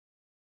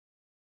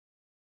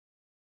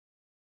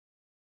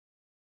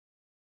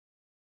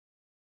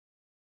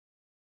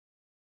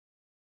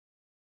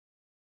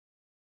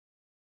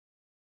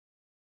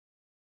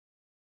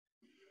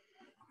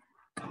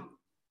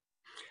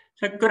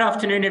So good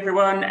afternoon,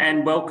 everyone,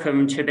 and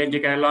welcome to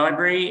Bendigo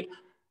Library.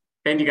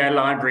 Bendigo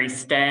Library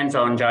stands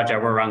on Dja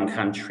Dja Wurrung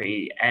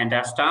country, and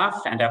our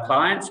staff and our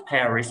clients pay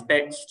our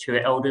respects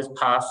to elders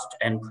past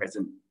and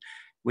present.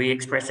 We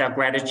express our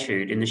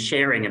gratitude in the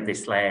sharing of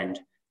this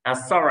land, our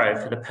sorrow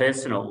for the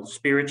personal,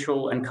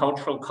 spiritual and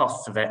cultural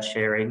costs of that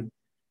sharing,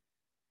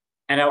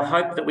 and our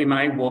hope that we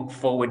may walk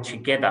forward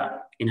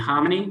together in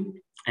harmony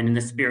and in the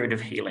spirit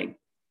of healing.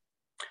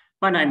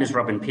 My name is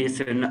Robin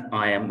Pearson.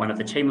 I am one of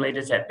the team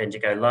leaders at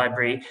Bendigo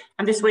Library,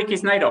 and this week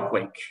is NAIDOC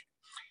week.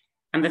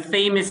 And the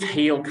theme is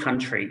Heal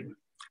Country.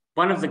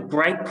 One of the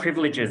great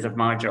privileges of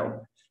my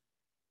job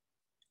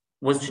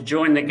was to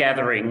join the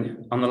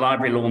gathering on the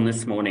library lawn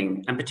this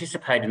morning and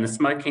participate in the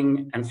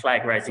smoking and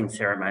flag raising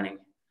ceremony.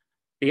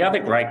 The other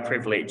great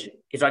privilege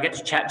is I get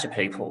to chat to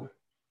people.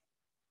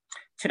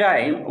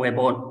 Today,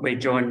 we're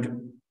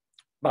joined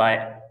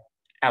by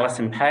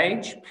Alison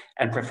Page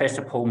and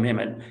Professor Paul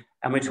Memmott,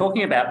 and we're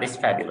talking about this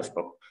fabulous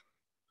book,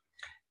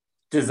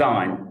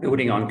 Design,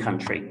 Building on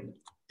Country.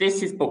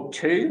 This is book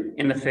 2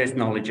 in the First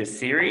Knowledges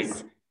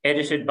series,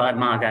 edited by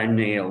Margo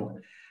Neal.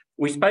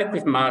 We spoke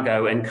with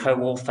Margo and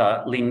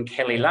co-author Lynn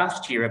Kelly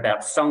last year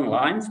about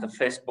Songlines, the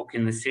first book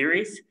in the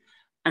series.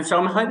 And so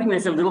I'm hoping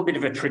there's a little bit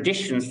of a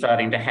tradition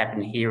starting to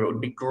happen here. It would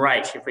be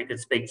great if we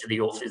could speak to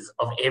the authors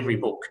of every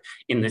book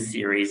in the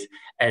series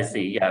as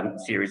the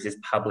series is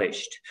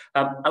published.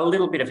 A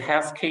little bit of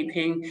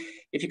housekeeping.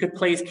 If you could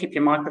please keep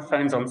your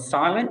microphones on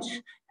silent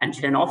and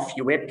turn off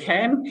your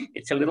webcam.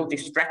 It's a little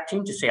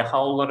distracting to see a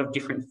whole lot of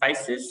different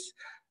faces,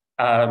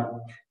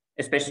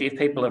 especially if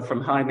people are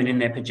from home and in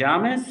their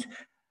pyjamas.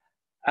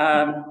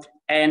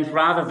 And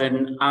rather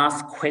than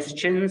ask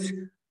questions,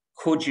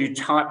 could you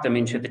type them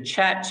into the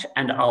chat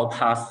and I'll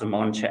pass them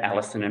on to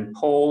Alison and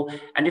Paul.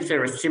 And if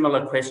there are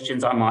similar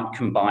questions, I might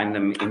combine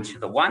them into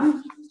the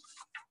one.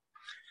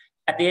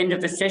 At the end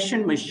of the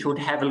session, we should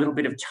have a little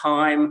bit of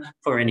time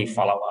for any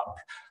follow-up.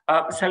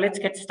 So let's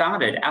get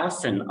started.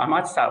 Alison, I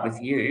might start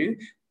with you.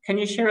 Can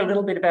you share a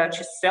little bit about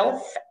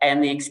yourself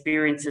and the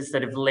experiences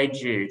that have led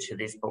you to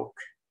this book?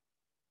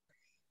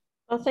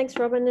 Well, thanks,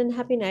 Robin, and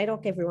happy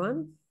NAIDOC,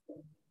 everyone.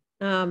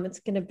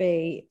 It's going to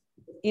be,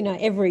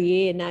 every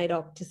year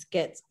NAIDOC just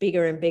gets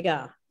bigger and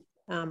bigger,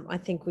 I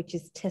think, which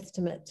is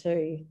testament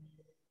to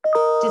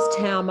just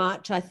how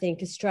much I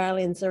think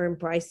Australians are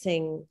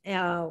embracing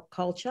our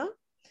culture.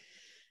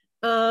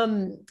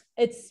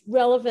 It's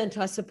relevant,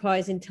 I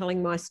suppose, in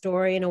telling my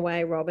story in a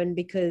way, Robin,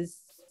 because,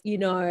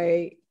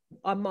 I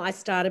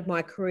started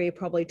my career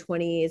probably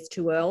 20 years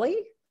too early.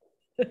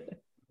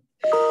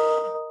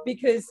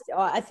 Because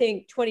I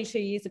think 22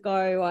 years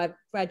ago, I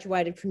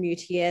graduated from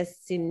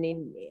UTS in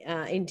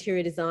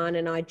interior design,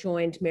 and I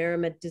joined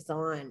Memmott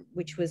Design,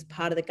 which was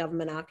part of the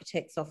Government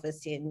Architects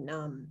Office in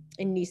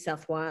New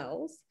South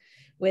Wales,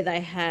 where they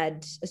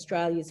had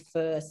Australia's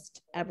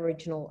first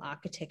Aboriginal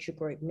architecture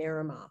group,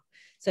 Memmott.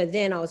 So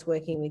then I was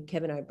working with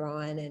Kevin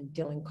O'Brien and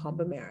Dylan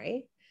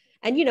Combermary.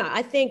 And,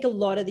 I think a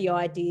lot of the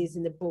ideas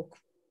in the book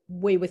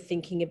we were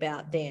thinking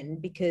about then,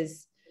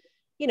 because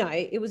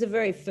it was a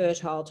very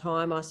fertile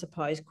time, I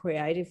suppose,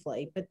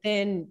 creatively. But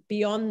then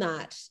beyond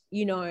that,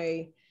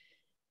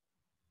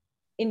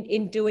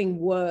 in doing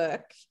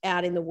work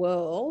out in the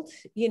world,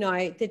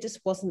 there just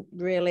wasn't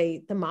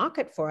really the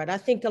market for it. I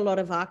think a lot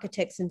of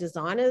architects and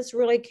designers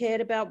really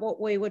cared about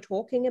what we were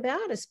talking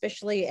about,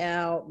 especially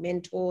our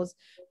mentors.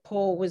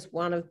 Paul was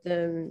one of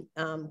them,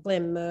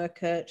 Glenn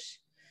Murcutt,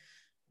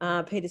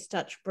 Peter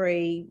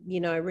Stutchbury,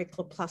 Rick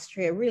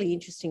LaPlustria, really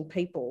interesting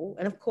people.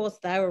 And of course,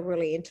 they were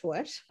really into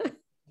it.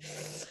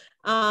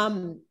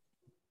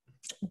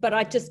 But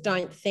I just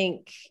don't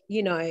think,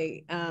 until,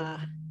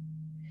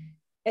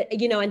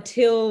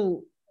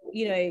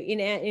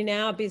 in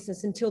our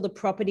business, until the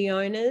property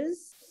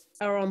owners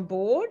are on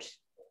board,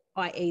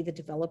 i.e. the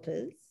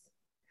developers,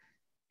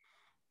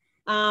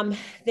 then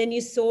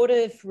you sort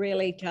of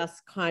really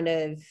just kind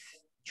of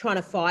trying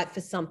to fight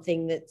for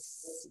something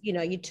that's,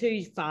 you're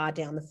too far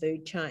down the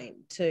food chain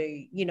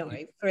to,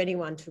 for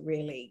anyone to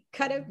really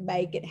kind of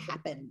make it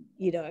happen,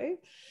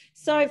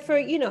 So for,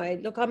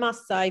 look, I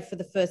must say for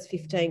the first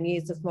 15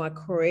 years of my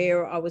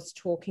career, I was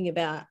talking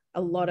about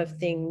a lot of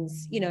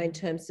things, in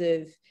terms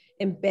of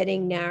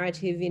embedding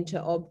narrative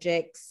into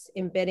objects,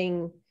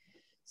 embedding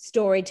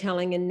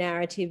storytelling and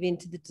narrative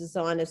into the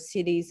design of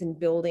cities and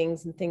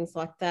buildings and things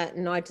like that.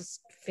 And I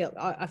just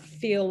I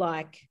feel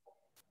like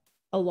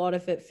a lot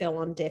of it fell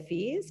on deaf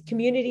ears.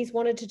 Communities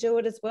wanted to do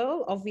it as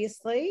well,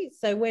 obviously.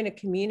 So when a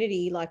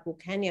community like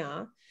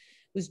Wilcannia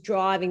was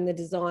driving the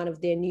design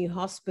of their new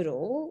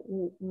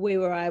hospital, we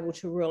were able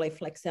to really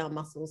flex our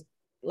muscles,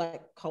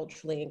 like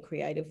culturally and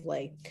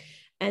creatively.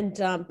 And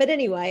but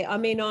anyway, I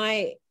mean,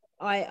 I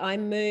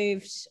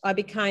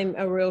became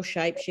a real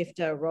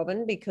shapeshifter,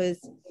 Robin,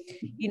 because,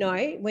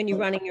 when you're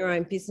running your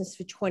own business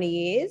for 20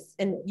 years,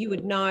 and you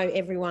would know,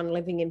 everyone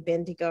living in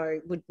Bendigo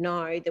would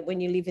know that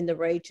when you live in the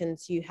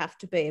regions, you have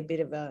to be a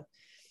bit of a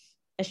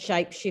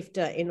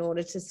shapeshifter in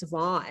order to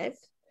survive.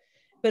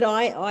 But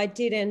I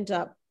did end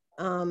up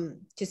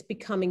just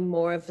becoming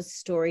more of a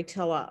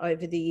storyteller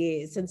over the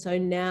years. And so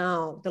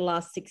now the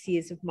last 6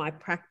 years of my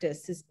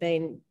practice has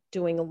been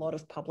doing a lot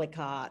of public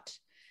art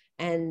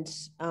and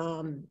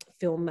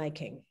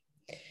filmmaking.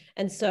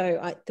 And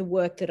so the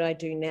work that I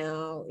do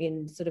now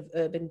in sort of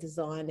urban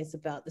design is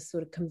about the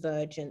sort of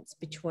convergence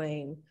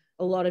between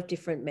a lot of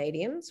different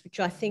mediums, which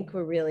I think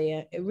we're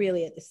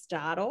really at the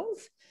start of,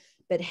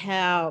 but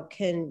how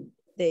can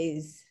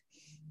these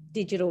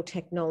digital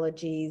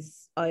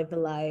technologies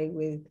overlay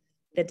with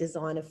the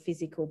design of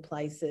physical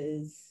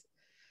places,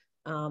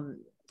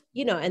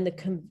 you know, and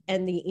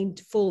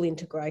the full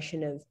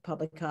integration of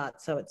public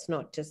art, so it's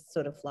not just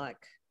sort of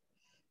like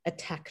a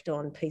tacked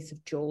on piece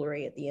of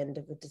jewelry at the end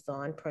of a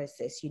design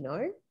process, you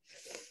know.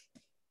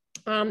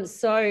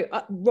 So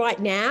right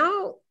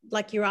now,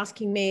 like, you're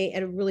asking me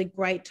at a really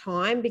great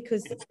time,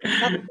 because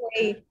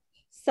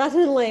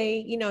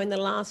suddenly, you know, in the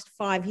last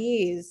 5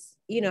 years,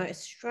 you know,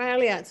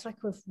 Australia, it's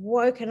like we've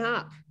woken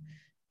up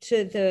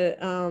to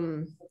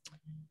the,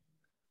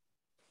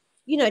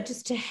 you know,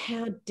 just to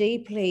how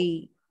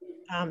deeply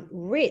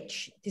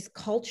rich this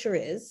culture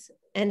is,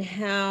 and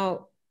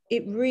how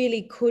it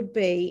really could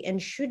be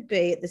and should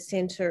be at the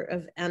centre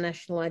of our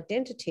national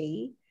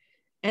identity,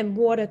 and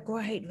what a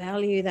great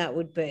value that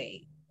would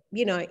be.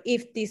 You know,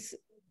 if this,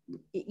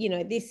 you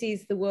know, this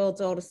is the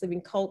world's oldest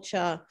living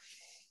culture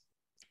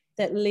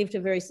that lived a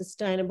very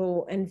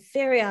sustainable and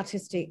very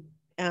artistic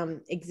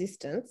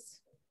existence,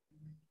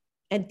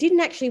 and didn't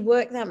actually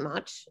work that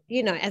much,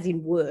 you know, as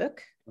in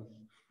work.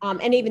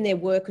 And even their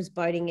work was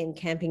boating and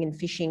camping and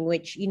fishing,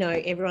 which, you know,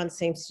 everyone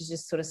seems to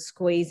just sort of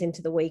squeeze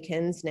into the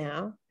weekends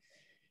now.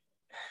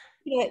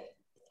 Yeah,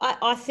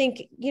 I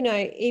think, you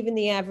know, even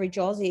the average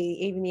Aussie,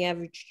 even the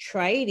average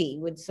tradie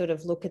would sort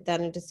of look at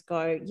that and just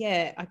go,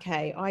 yeah,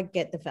 okay, I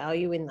get the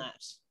value in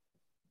that.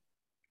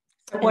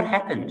 So what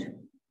happened?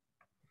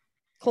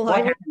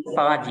 What happened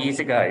 5 years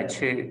ago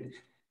to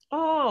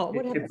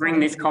bring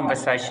this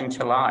conversation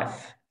to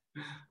life?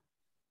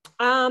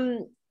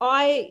 I've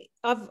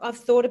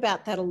thought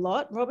about that a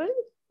lot, Robin.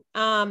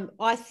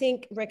 I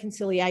think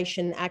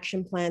reconciliation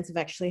action plans have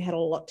actually had a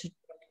lot to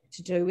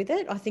do with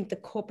it. I think the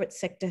corporate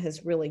sector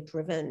has really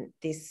driven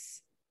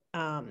this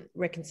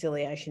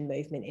reconciliation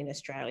movement in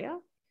Australia.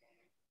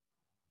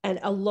 And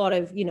a lot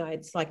of, you know,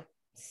 it's like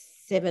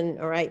 7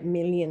 or 8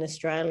 million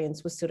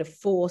Australians were sort of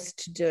forced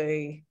to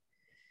do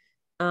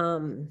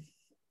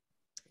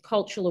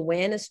cultural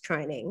awareness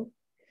training.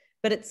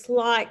 But it's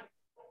like,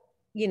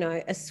 you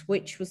know, a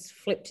switch was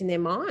flipped in their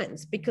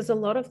minds, because a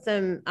lot of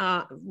them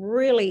are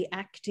really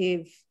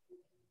actively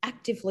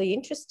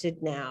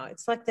interested now.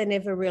 It's like they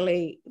never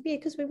really,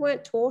 because we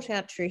weren't taught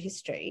our true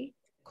history,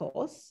 of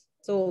course.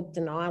 It's all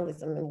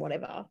denialism and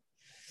whatever.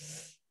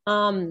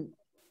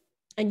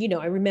 And, you know,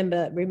 I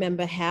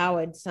remember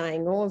Howard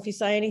saying, oh, if you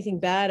say anything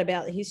bad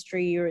about the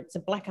history, it's a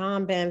black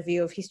armband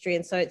view of history.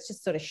 And so it's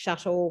just sort of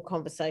shut all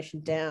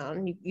conversation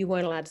down. You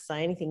weren't allowed to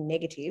say anything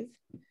negative.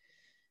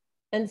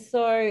 And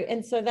so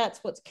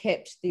that's what's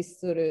kept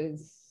this sort of,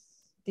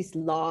 this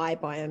lie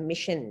by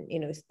omission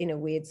in a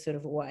weird sort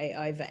of way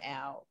over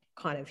our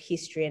kind of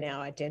history and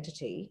our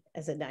identity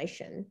as a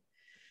nation.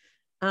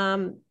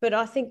 But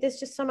I think there's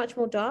just so much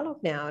more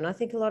dialogue now. And I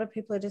think a lot of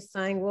people are just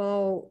saying,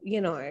 well,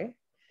 you know,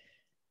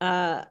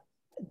 there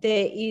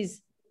is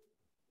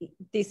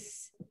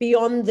this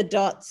beyond the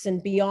dots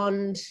and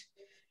beyond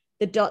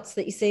the dots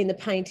that you see in the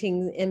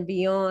paintings and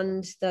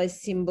beyond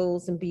those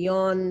symbols and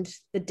beyond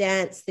the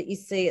dance that you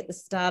see at the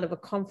start of a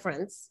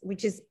conference,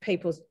 which is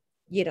people's,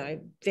 you know,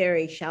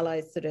 very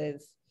shallow sort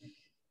of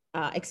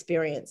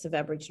experience of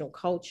Aboriginal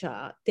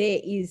culture. There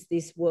is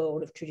this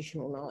world of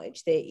traditional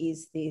knowledge. There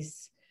is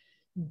this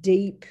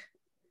deep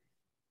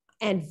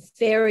and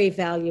very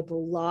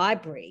valuable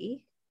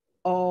library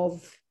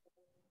of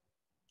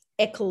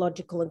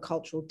ecological and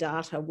cultural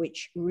data,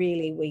 which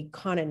really we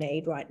kind of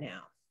need right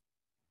now.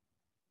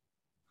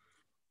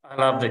 I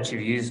love that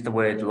you've used the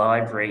word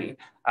library,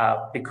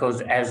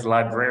 because as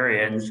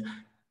librarians,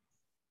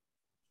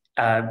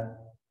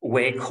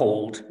 we're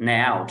called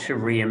now to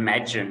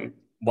reimagine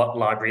what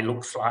library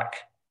looks like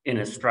in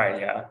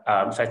Australia.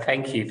 So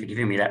thank you for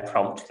giving me that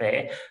prompt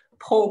there.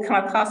 Paul, can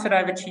I pass it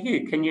over to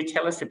you? Can you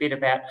tell us a bit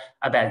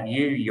about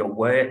you, your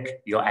work,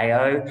 your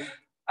AO,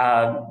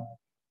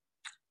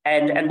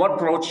 and what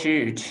brought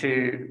you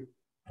to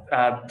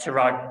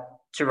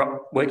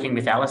working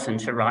with Alison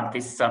to write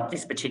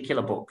this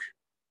particular book?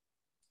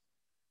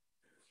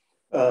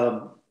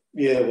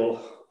 Yeah, well,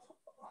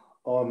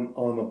 I'm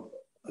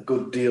a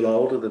good deal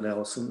older than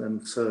Alison,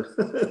 and so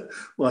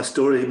my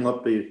story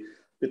might be a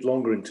bit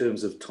longer in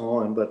terms of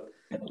time, but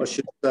I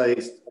should say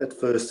at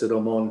first that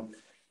I'm on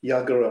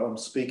Yuggera. I'm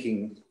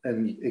speaking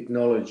and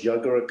acknowledge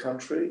Yuggera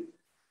country,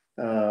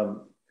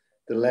 the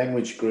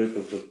language group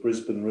of the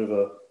Brisbane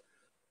River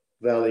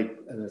Valley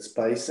and its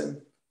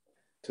basin.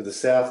 To the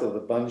south of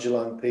the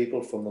Bundjalung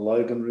people from the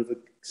Logan River,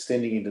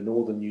 extending into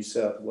northern New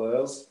South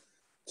Wales.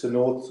 To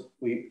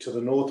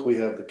the north, we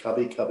have the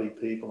Cubby Cubby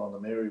people on the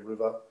Mary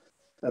River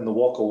and the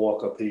Waka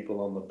Waka people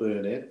on the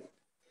Burnett.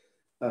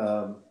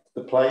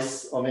 The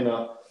place, I'm in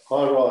a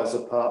high-rise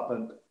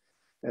apartment,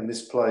 and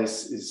this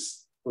place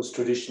was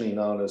traditionally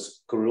known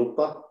as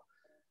Kurilpa,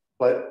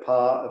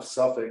 Pa of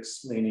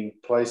suffix meaning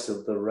place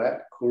of the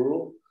rat,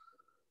 Kuril.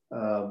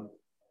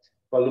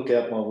 If I look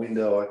out my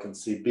window, I can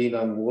see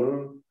Binang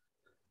Wurrung,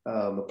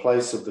 the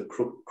place of the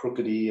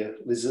crooked ear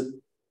lizard,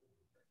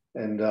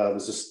 and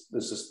there's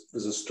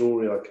a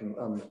story I can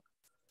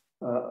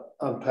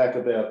unpack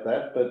about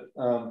that. But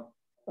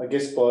I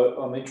guess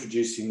I'm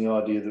introducing the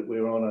idea that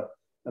we're on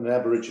an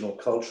Aboriginal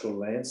cultural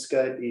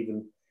landscape,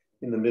 even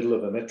in the middle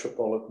of a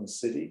metropolitan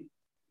city.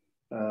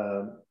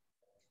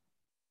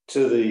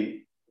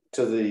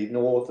 To the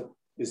north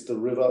is the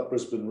river,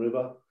 Brisbane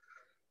River,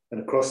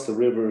 and across the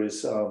river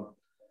is a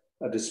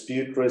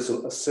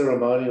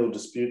ceremonial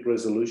dispute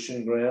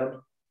resolution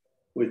ground,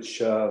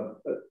 which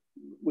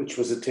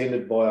was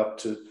attended by up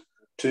to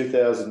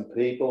 2,000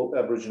 people,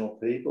 Aboriginal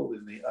people,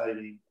 in the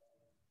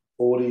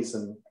 1840s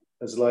and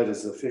as late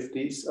as the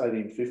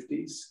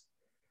 1850s,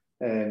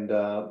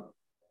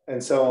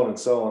 and so on and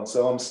so on.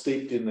 So I'm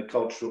steeped in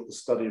the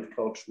study of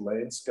cultural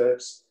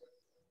landscapes.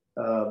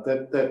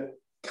 That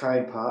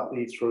came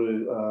partly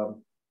through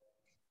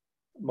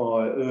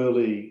my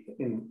early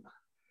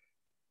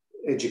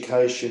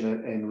education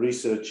and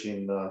research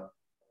in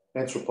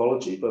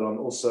anthropology, but I'm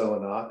also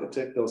an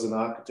architect. I was an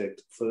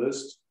architect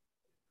first.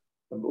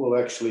 Well,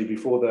 actually,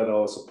 before that, I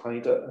was a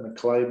painter and a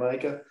clay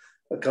maker.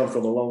 I come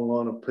from a long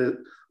line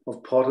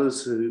of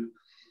potters who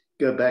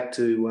go back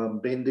to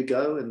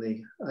Bendigo in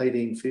the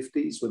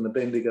 1850s when the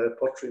Bendigo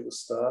pottery was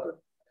started.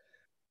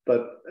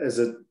 But as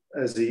a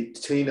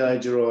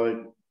teenager,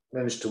 I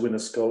managed to win a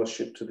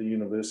scholarship to the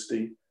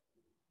university,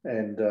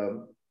 and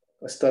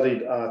I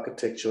studied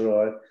architecture.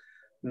 I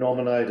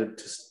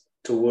nominated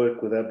to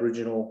work with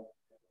Aboriginal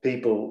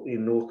people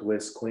in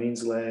northwest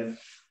Queensland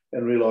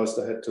and realised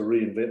I had to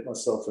reinvent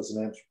myself as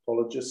an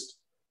anthropologist.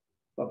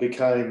 I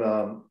became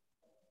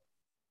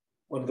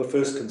one of the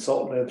first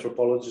consultant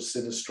anthropologists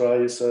in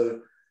Australia,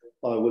 so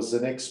I was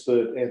an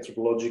expert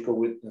anthropological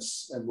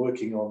witness and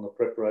working on the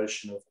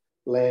preparation of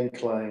land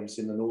claims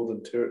in the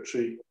Northern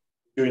Territory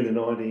during the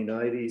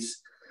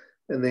 1980s,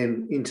 and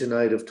then into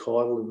native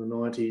title in the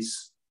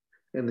 90s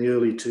and the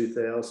early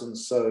 2000s.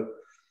 So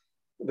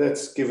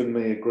that's given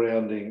me a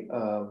grounding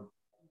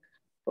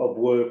of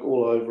work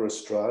all over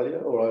Australia,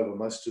 or over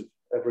most of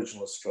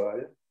Aboriginal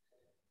Australia.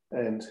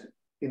 And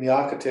in the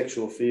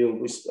architectural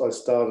field, I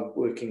started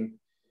working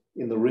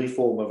in the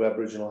reform of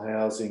Aboriginal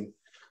housing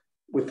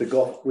with the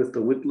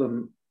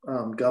Whitlam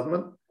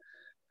government,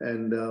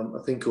 and I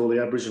think all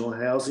the Aboriginal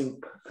housing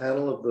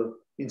panel of the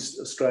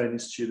Australian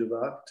Institute of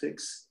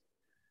Architects.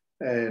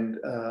 And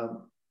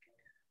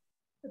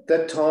at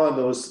that time,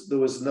 there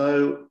was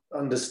no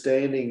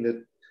understanding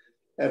that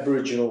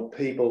Aboriginal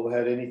people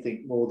had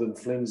anything more than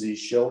flimsy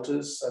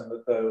shelters, and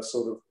that they were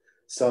sort of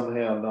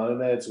somehow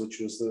nomads, which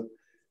was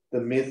the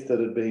myth that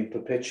had been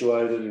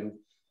perpetuated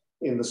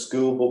in the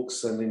school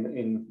books and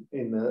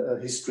in the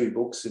history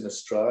books in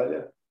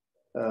Australia.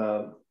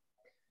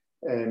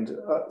 And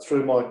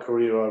through my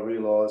career, I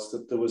realised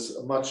that there was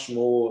a much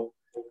more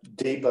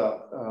deeper,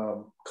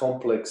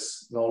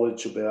 complex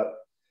knowledge about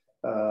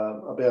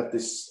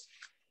this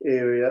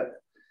area,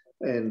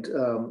 and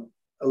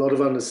a lot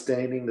of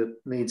understanding that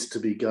needs to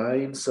be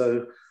gained.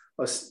 So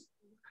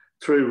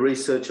through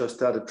research, I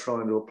started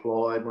trying to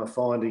apply my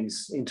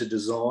findings into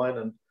design,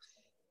 and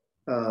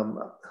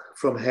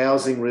from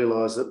housing,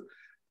 realised that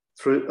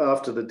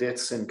after the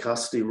Deaths in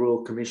Custody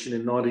Royal Commission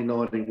in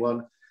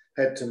 1991,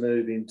 had to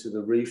move into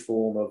the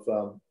reform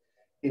of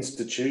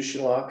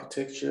institutional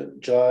architecture,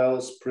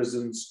 jails,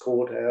 prisons,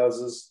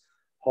 courthouses,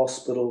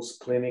 hospitals,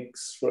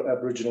 clinics for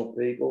Aboriginal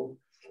people,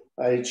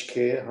 aged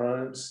care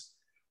homes.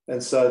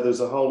 And so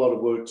there's a whole lot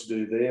of work to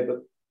do there,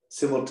 but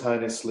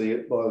simultaneously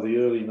by the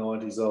early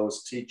 90s, I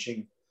was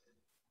teaching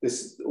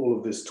all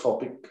of this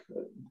topic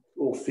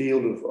or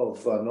field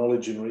of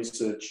knowledge and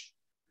research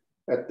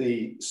at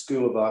the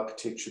School of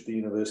Architecture at the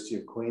University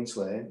of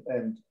Queensland,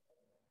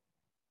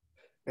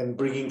 and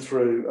bringing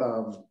through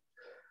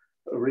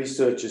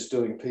researchers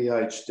doing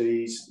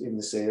PhDs in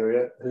this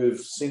area who've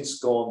since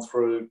gone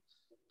through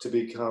to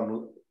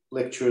become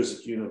lecturers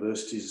at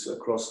universities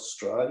across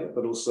Australia,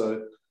 but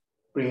also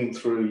bringing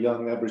through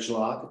young Aboriginal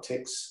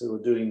architects who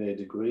are doing their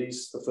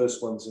degrees, the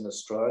first ones in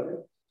Australia.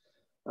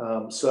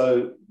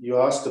 So you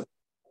asked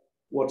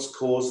what's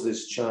caused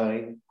this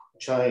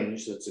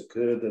change that's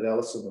occurred that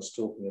Alison was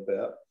talking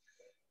about.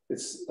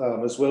 It's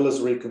as well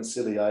as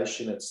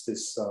reconciliation, it's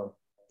this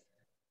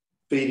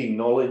feeding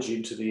knowledge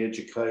into the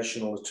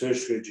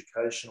tertiary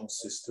educational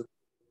system,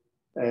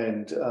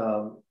 and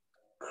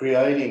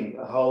creating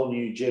a whole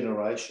new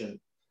generation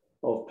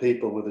of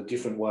people with a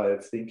different way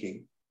of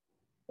thinking.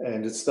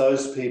 And it's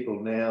those people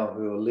now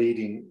who are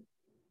leading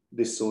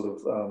this sort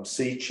of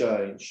sea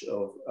change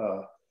of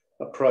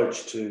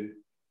approach to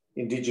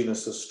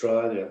Indigenous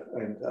Australia,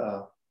 and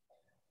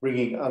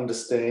bringing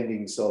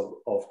understandings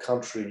of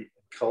country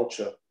and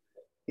culture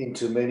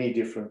into many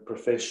different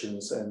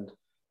professions and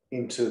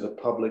into the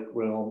public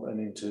realm and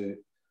into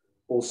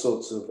all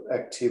sorts of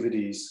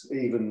activities,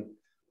 even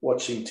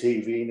watching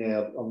TV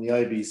now on the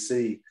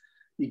ABC,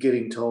 you're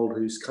getting told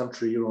whose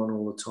country you're on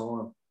all the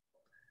time.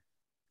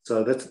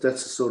 So that's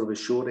a sort of a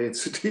short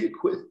answer to your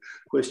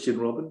question,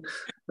 Robin.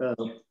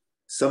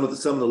 Some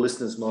of the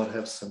listeners might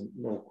have some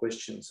more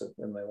questions that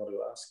they want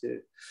to ask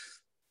you.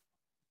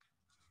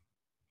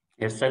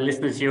 Yes, so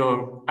listeners,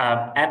 you're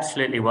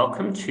absolutely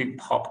welcome to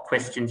pop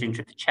questions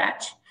into the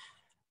chat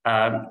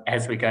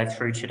as we go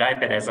through today,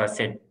 but as I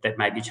said, there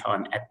may be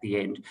time at the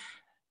end.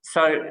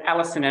 So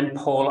Alison and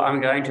Paul,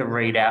 I'm going to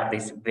read out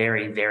this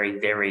very, very,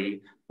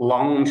 very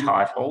long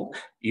title.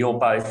 You're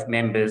both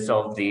members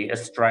of the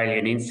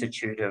Australian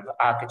Institute of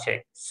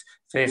Architects,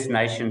 First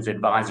Nations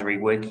Advisory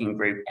Working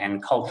Group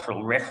and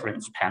Cultural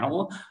Reference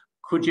Panel.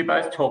 Could you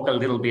both talk a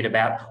little bit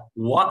about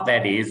what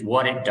that is,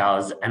 what it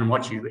does, and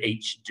what you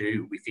each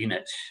do within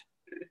it?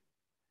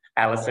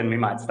 Alison, we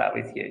might start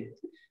with you.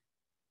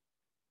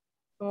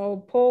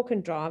 Oh, Paul can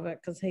drive it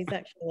because he's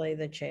actually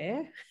the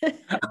chair.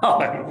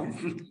 Oh.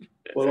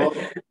 Well,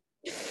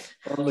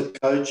 I'm the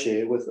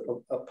co-chair with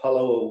a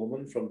Palawa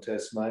woman from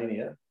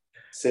Tasmania,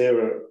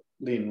 Sarah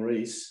Lynn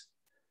Rees,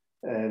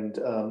 and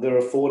there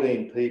are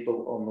 14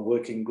 people on the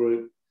working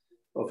group,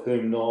 of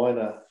whom 9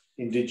 are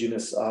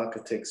Indigenous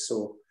architects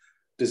or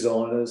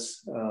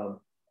designers,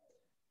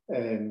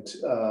 and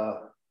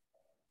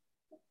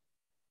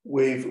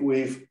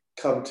we've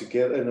come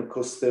together, and of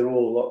course they're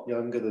all a lot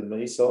younger than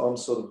me, so I'm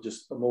sort of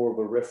just more of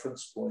a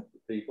reference point for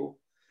people.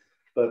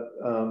 But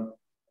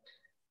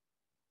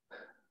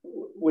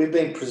we've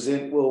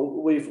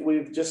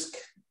just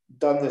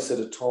done this at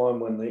a time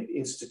when the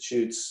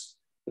Institute's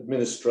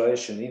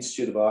administration, the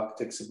Institute of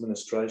Architects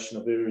administration,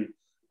 are very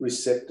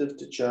receptive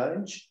to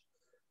change.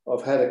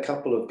 I've had a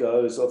couple of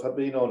goes. I've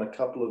been on a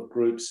couple of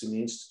groups in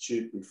the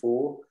Institute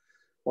before,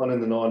 one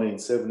in the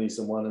 1970s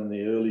and one in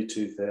the early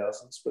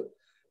 2000s, but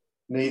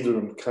neither of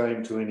them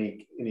came to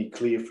any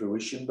clear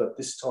fruition. But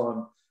this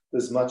time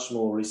there's much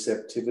more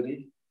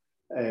receptivity,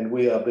 and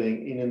we are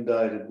being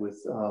inundated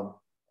with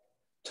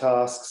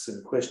tasks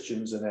and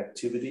questions and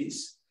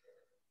activities.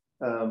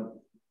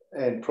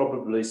 And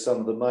probably some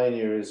of the main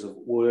areas of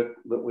work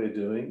that we're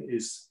doing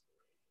is,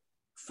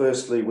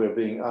 firstly, we're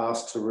being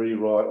asked to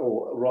rewrite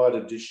or write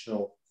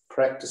additional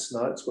practice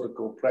notes, what are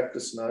called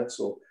practice notes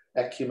or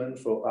acumen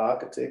for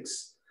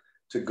architects,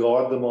 to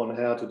guide them on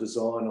how to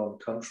design on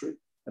country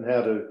and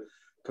how to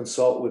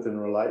consult with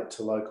and relate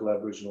to local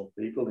Aboriginal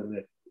people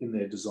in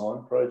their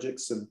design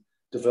projects and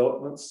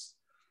developments.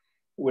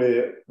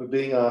 We're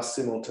being asked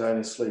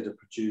simultaneously to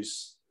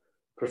produce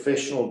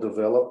professional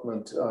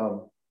development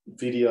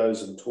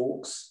videos and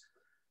talks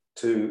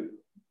to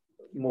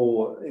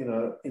more,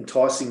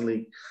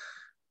 enticingly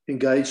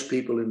engage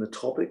people in the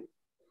topic.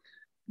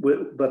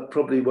 But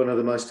probably one of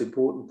the most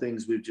important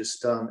things we've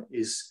just done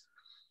is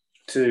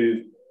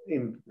to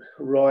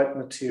write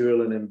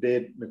material and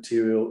embed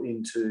material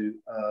into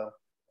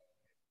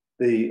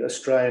the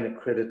Australian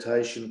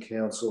Accreditation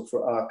Council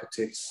for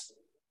Architects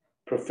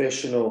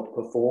professional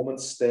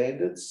performance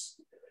standards.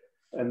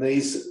 And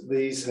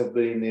these have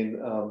been then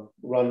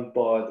run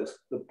by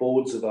the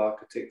boards of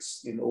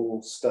architects in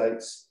all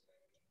states.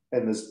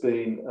 And there's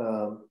been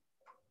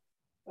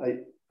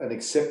an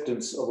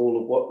acceptance of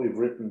all of what we've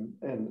written,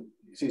 and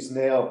it is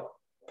now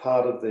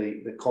part of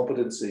the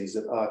competencies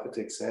that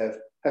architects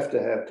have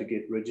to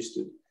get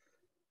registered.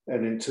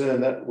 And in turn,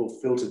 that will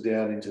filter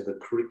down into the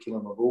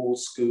curriculum of all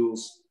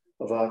schools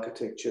of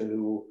architecture,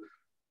 who will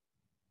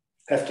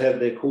have to have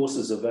their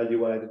courses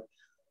evaluated,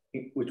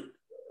 which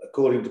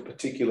according to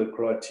particular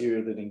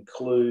criteria that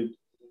include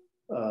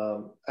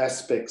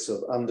aspects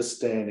of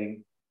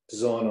understanding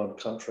design on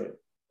country.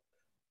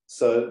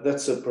 So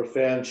that's a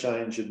profound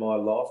change in my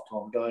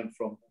lifetime, going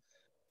from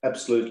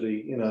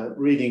absolutely,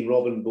 reading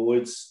Robin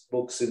Boyd's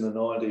books from the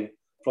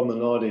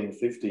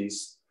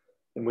 1950s,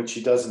 in which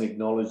he doesn't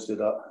acknowledge that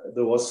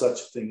there was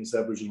such a thing as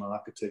Aboriginal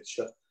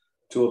architecture,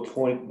 to a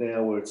point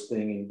now where it's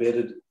being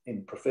embedded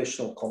in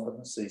professional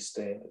competency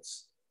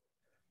standards.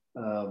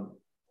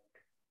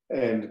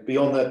 And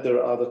beyond that, there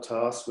are other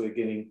tasks we're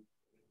getting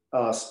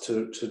asked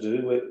to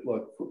do.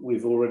 Like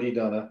we've already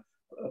done a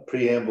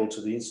preamble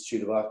to the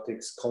Institute of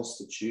Architects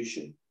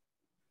Constitution.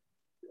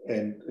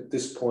 And at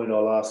this point,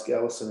 I'll ask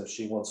Alison if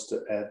she wants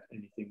to add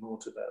anything more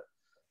to that.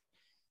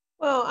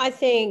 Well, I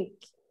think,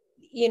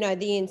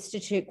 the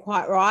Institute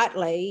quite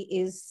rightly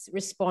is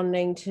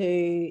responding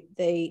to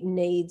the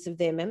needs of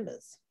their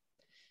members.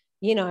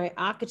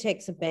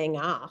 Architects are being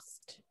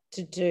asked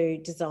to do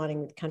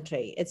designing with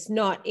country. It's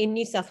not in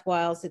New South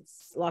Wales,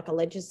 it's like a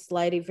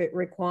legislative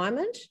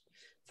requirement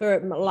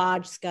for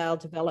large scale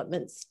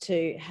developments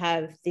to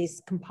have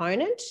this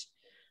component.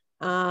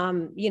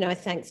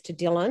 Thanks to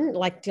Dylan,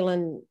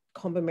 Dylan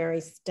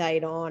Combermary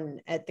stayed on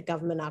at the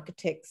Government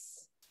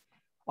Architects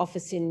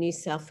office in New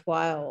South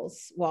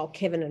Wales while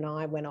Kevin and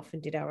I went off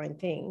and did our own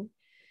thing.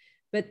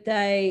 But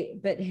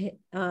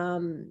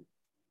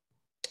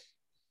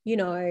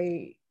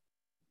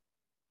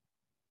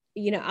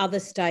other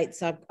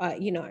states are,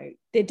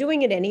 they're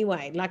doing it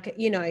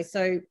anyway.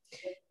 So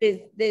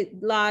there's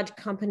large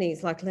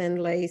companies like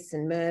Lend Lease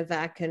and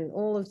Mirvac and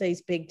all of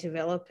these big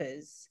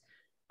developers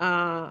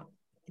are,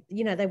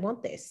 you know, they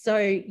want this. So,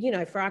 you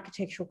know, for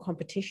architectural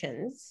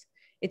competitions,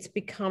 it's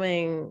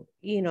becoming,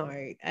 you know,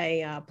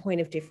 a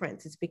point of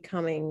difference. It's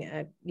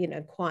becoming, you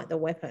know, quite the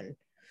weapon.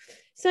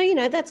 So, you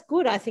know, that's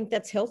good. I think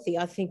that's healthy.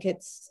 I think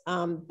it's,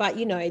 but,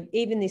 you know,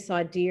 even this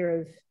idea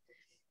of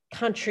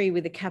country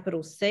with a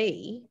capital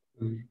C,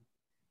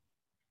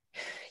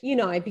 you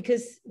know,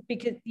 because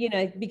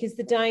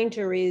the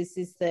danger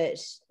is that,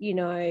 you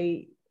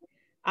know,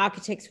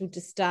 architects will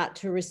just start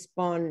to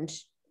respond,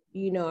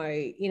 you know,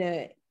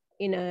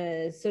 in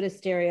a sort of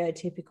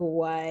stereotypical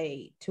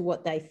way to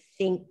what they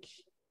think,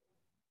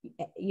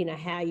 you know,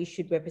 how you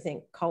should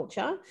represent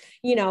culture,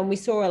 you know, and we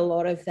saw a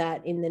lot of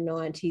that in the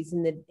 90s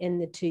and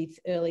the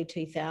early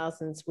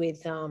 2000s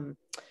with,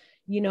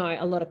 you know,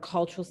 a lot of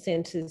cultural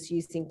centres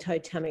using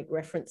totemic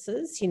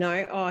references, you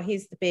know, oh,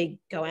 here's the big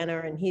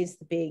goanna and here's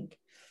the big,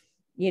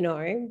 you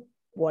know,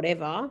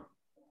 whatever,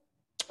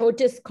 or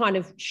just kind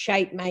of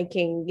shape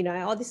making, you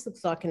know, oh, this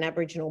looks like an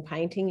Aboriginal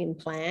painting in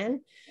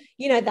plan,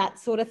 you know, that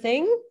sort of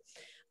thing,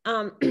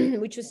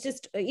 which was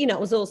just, you know,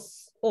 it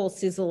was all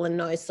sizzle and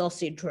no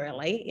sausage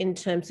really in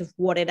terms of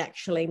what it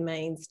actually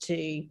means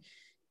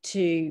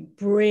to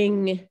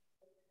bring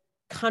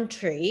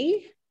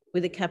country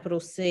with a capital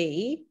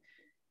C,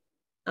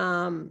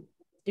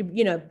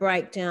 you know,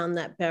 break down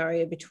that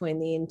barrier between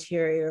the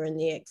interior and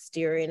the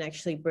exterior and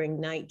actually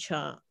bring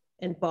nature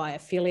and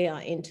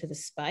biophilia into the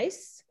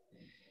space,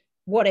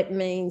 what it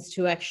means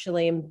to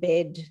actually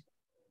embed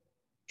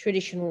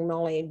traditional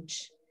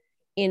knowledge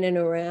in and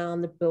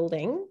around the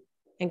building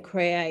and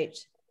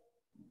create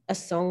a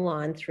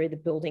songline through the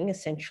building,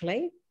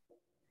 essentially,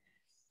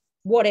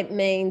 what it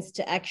means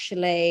to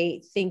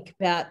actually think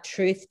about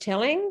truth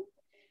telling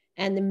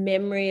and the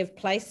memory of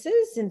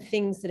places and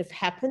things that have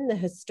happened, the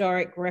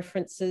historic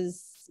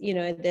references, you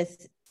know,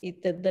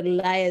 the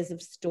layers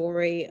of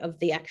story of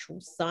the actual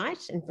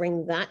site, and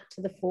bring that to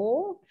the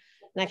fore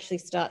and actually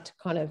start to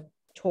kind of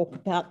talk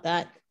about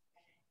that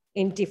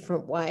in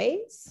different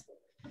ways.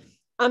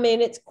 I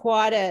mean, it's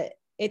quite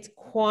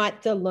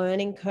the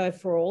learning curve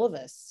for all of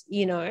us,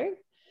 you know.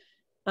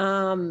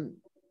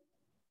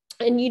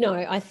 And, you know,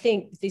 I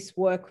think this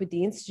work with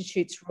the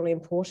Institute's really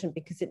important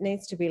because it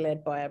needs to be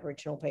led by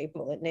Aboriginal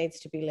people. It needs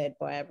to be led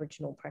by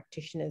Aboriginal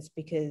practitioners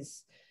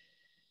because,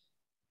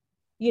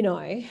 you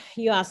know,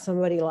 you ask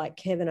somebody like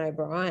Kevin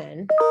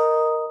O'Brien,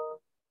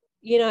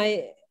 you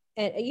know,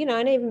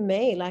 and even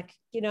me, like,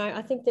 you know,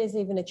 I think there's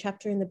even a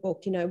chapter in the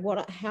book, you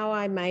know, how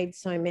I made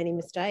so many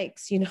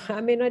mistakes, you know,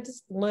 I mean, I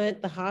just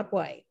learnt the hard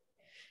way,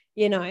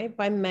 you know,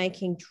 by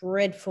making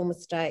dreadful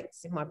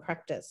mistakes in my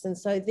practice. And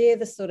so they're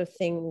the sort of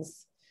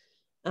things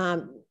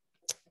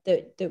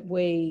that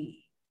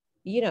we,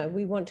 you know,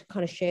 we want to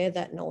kind of share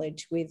that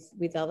knowledge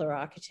with other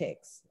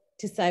architects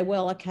to say,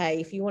 well, okay,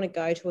 if you want to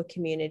go to a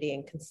community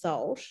and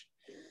consult,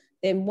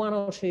 then 1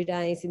 or 2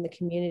 days in the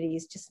community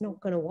is just not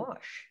going to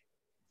wash,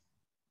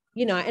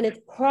 you know. And it's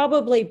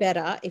probably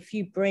better if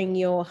you bring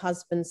your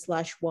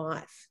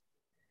husband/wife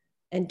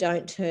and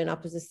don't turn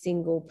up as a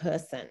single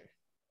person.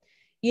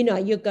 You know,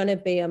 you're going to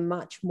be a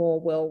much more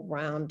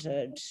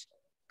well-rounded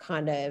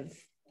kind of,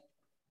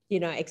 you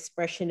know,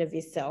 expression of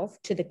yourself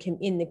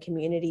in the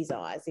community's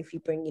eyes if you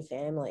bring your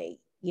family,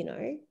 you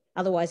know.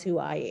 Otherwise, who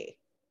are you?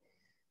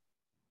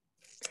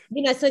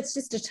 You know, so it's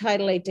just a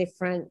totally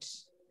different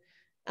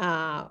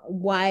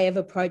way of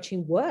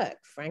approaching work,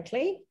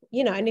 frankly,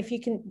 you know. And if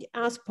you can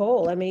ask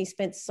Paul, I mean, he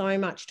spent so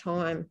much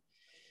time,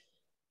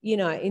 you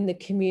know, in the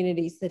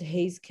communities that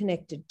he's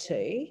connected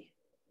to.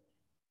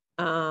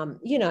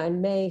 You know,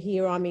 and me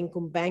here, I'm in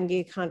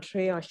Gumbaynggirr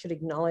country. I should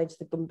acknowledge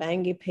the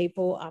Gumbaynggirr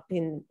people up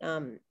in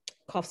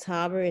Coffs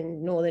Harbour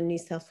in northern New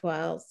South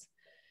Wales.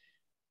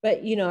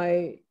 But, you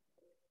know,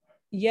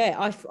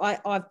 yeah,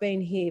 I've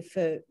been here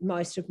for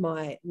most of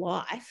my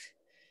life.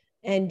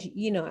 And,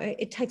 you know,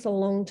 it takes a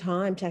long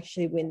time to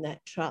actually win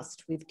that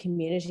trust with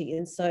community.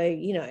 And so,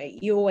 you know,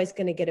 you're always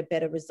going to get a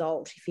better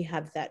result if you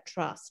have that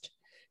trust.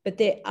 But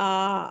there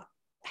are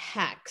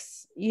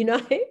hacks, you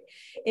know,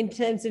 in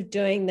terms of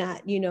doing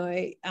that. You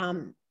know,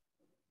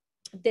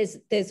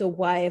 there's a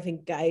way of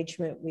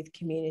engagement with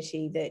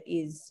community that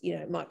is, you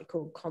know, might be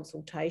called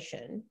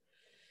consultation.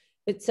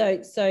 But so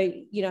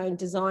you know, in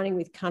designing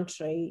with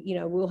country, you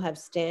know, we'll have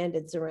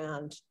standards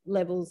around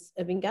levels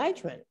of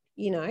engagement.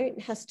 You know, it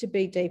has to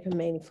be deep and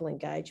meaningful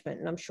engagement.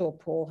 And I'm sure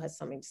Paul has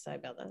something to say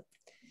about that.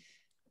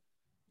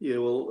 Yeah,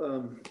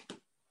 well,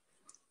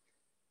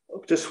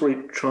 just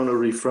trying to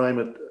reframe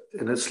it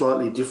in a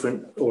slightly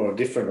different or a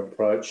different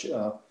approach.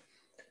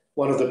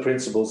 One of the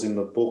principles in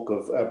the book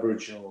of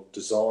Aboriginal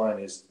design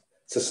is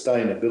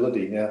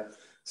sustainability. Now,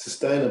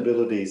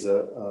 sustainability is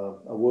a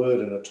word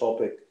and a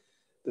topic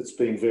that's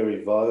been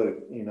very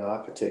vogue in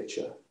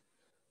architecture.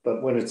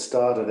 But when it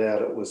started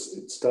out,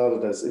 it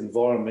started as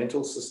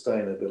environmental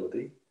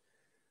sustainability.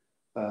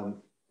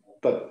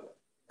 But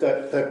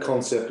that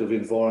concept of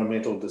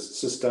environmental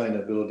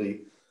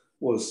sustainability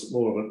was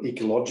more of an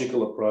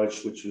ecological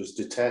approach, which was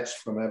detached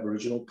from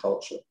Aboriginal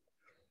culture.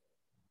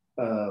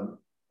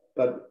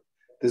 But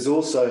there's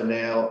also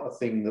now a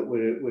thing that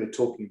we're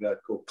talking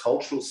about called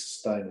cultural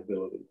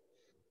sustainability.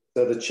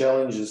 So the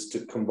challenge is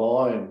to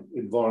combine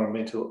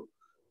environmental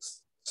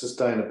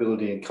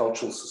sustainability and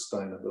cultural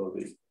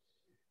sustainability.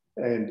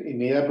 And in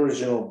the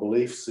Aboriginal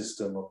belief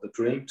system of the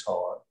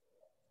Dreamtime,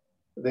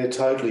 they're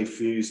totally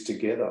fused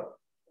together.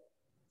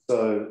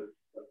 So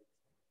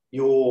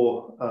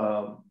your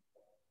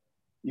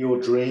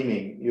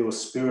dreaming, your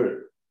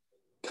spirit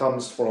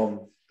comes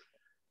from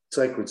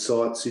sacred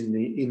sites in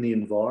the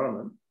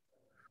environment,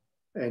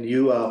 and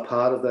you are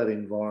part of that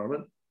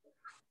environment.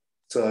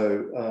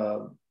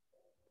 So,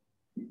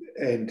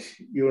 and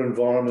your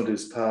environment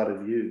is part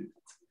of you.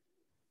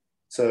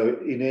 So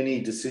in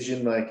any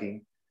decision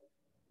making,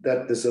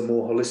 that there's a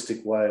more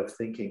holistic way of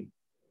thinking.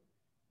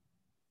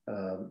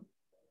 Do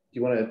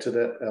you want to add to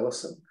that,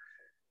 Alison?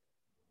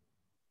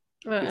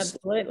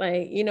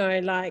 Absolutely. You know,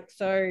 like,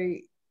 so,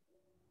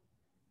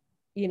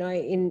 you know,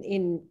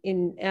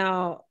 in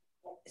our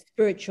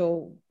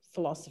spiritual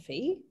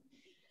philosophy,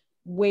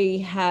 we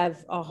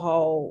have a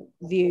whole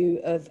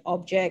view of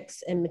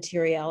objects and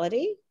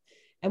materiality,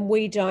 and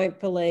we don't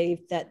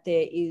believe that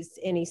there is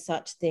any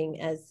such thing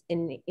as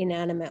an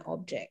inanimate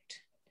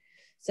object.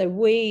 So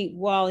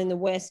while in the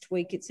West, so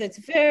it's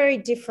a very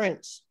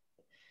different,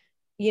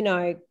 you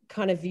know,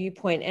 kind of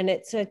viewpoint, and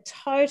it's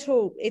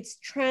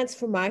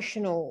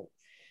transformational,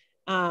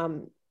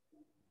 a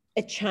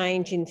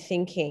change in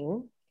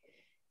thinking,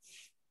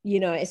 you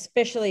know,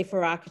 especially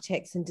for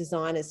architects and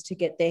designers to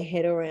get their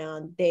head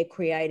around they're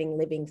creating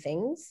living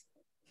things.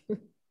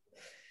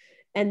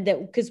 And that,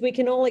 because we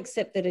can all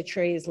accept that a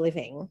tree is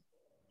living.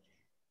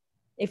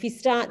 If you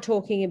start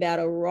talking about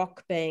a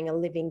rock being a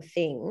living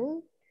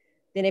thing,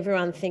 then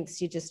everyone thinks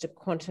you're just a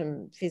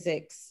quantum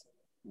physics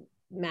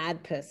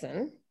mad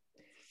person.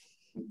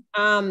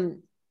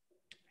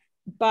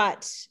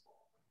 But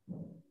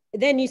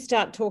then you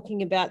start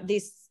talking about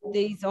these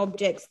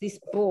objects, this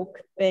book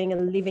being a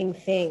living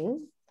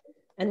thing,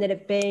 and that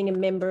it being a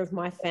member of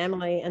my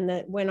family, and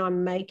that when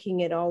I'm making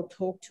it, I'll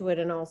talk to it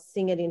and I'll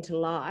sing it into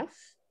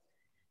life.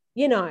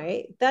 You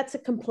know, that's a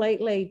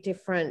completely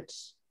different,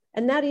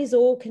 and that is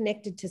all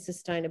connected to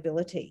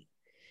sustainability,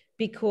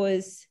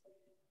 because,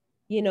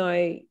 you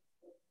know,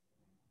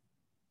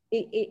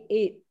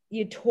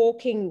 you're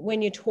talking,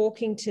 when you're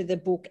talking to the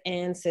book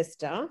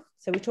ancestor.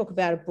 So we talk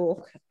about a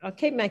book. I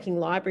keep making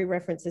library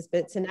references,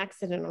 but it's an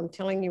accident, I'm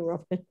telling you,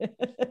 Robin.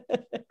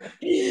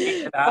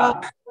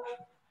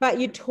 But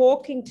you're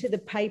talking to the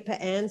paper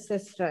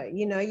ancestor,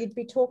 you know, you'd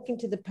be talking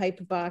to the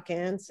paperbark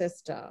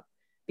ancestor,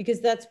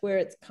 because that's where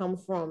it's come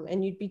from.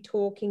 And you'd be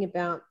talking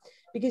about,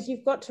 because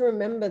you've got to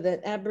remember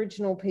that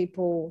Aboriginal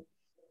people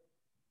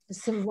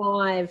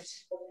survived,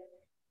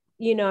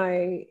 you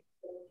know,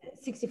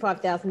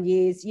 65,000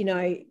 years, you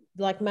know,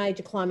 like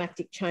major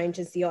climatic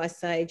changes, the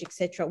Ice Age,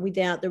 etc.,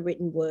 without the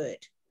written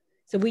word.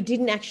 So we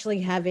didn't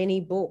actually have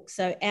any books.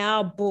 So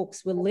our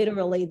books were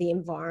literally the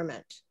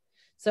environment.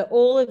 So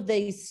all of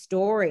these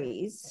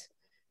stories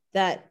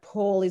that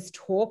Paul is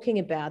talking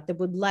about that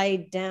were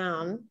laid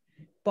down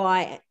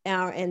by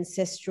our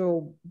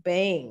ancestral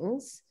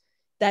beings,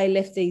 they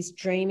left these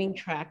dreaming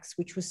tracks,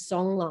 which were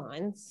song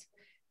lines.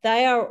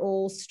 They are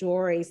all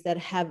stories that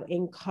have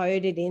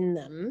encoded in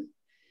them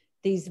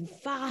these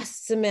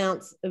vast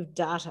amounts of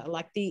data.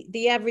 Like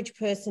the average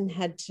person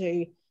had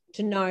to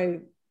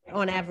know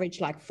on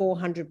average like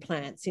 400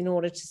 plants in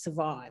order to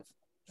survive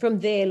from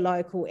their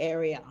local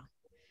area.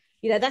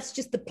 You know, that's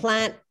just the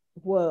plant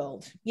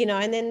world, you know,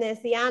 and then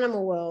there's the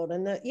animal world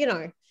and the, you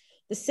know,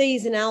 the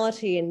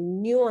seasonality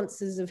and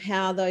nuances of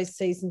how those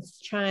seasons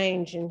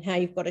change and how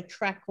you've got to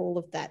track all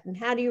of that. And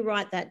how do you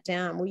write that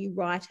down? Well, you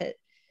write it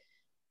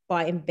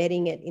by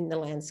embedding it in the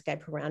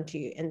landscape around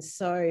you. And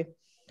so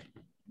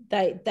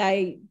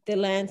the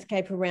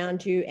landscape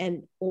around you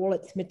and all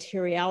its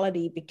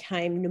materiality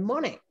became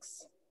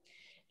mnemonics.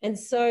 And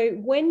so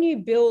when you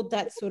build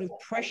that sort of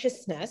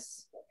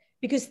preciousness,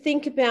 because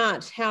think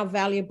about how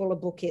valuable a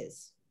book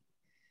is.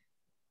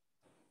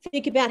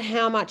 Think about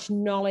how much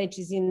knowledge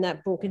is in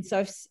that book. And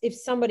so if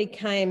somebody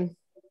came,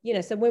 you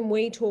know, so when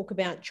we talk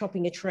about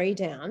chopping a tree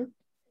down,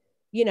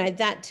 you know,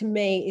 that to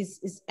me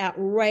is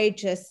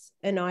outrageous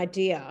an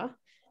idea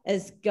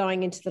as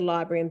going into the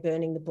library and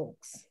burning the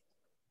books.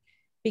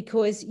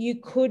 Because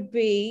you could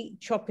be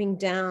chopping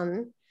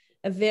down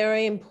a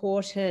very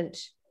important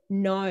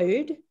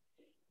node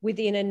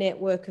within a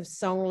network of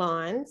song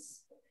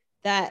lines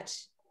that,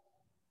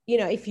 you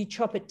know, if you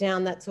chop it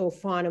down, that's all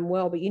fine and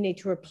well, but you need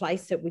to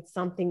replace it with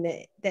something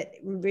that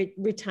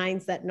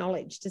retains that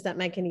knowledge. Does that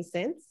make any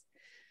sense?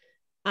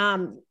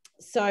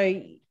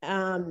 So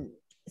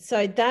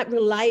that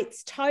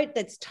relates,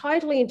 that's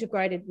totally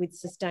integrated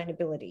with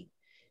sustainability,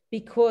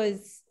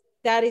 because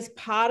that is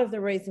part of the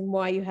reason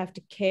why you have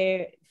to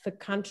care for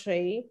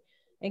country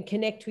and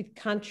connect with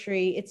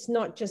country. It's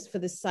not just for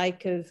the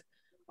sake of,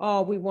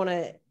 oh, we want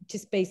to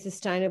just be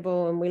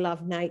sustainable and we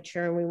love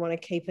nature and we want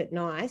to keep it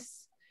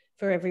nice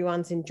for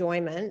everyone's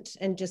enjoyment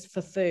and just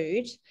for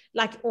food,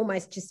 like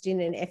almost just in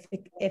an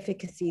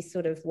efficacy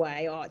sort of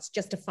way. Oh, it's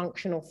just a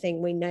functional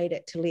thing. We need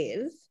it to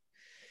live.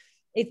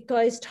 it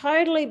goes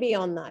totally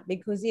beyond that,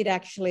 because it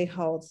actually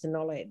holds the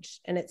knowledge,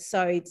 and it's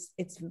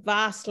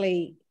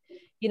vastly,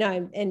 you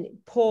know. And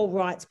Paul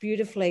writes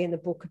beautifully in the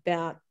book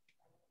about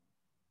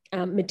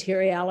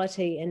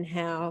materiality, and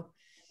how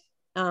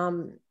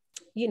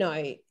you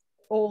know,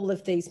 all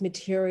of these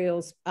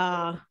materials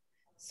are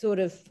sort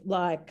of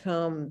like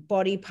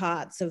body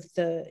parts of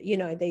the, you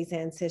know, these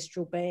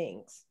ancestral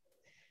beings.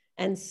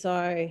 And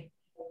so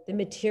the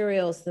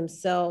materials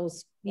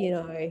themselves, you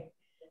know,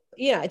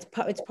 it's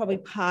probably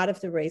part of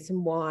the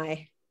reason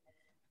why,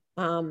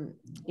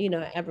 you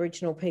know,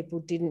 Aboriginal people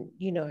didn't,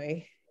 you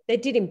know, they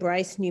did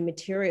embrace new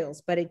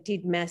materials, but it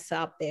did mess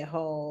up their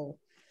whole,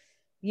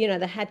 you know,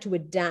 they had to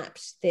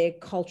adapt their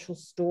cultural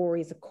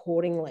stories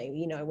accordingly,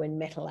 you know, when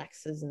metal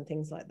axes and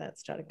things like that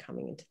started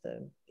coming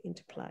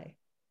into play.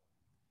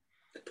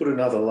 To put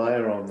another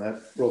layer on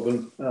that,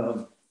 Robin,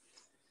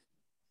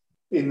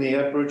 in the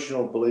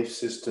Aboriginal belief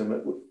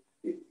system,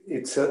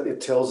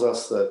 it tells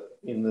us that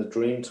in the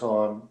dream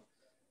time,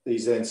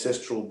 these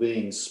ancestral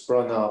beings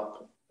sprung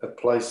up at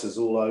places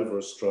all over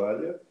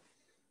Australia.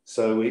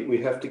 So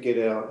we have to get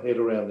our head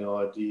around the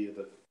idea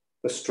that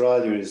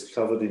Australia is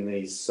covered in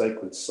these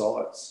sacred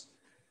sites.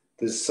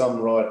 There's some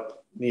right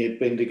near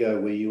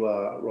Bendigo where you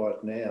are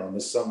right now, and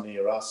there's some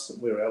near us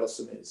where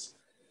Alison is.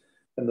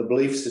 And the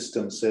belief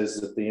system says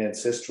that the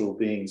ancestral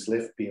beings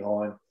left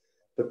behind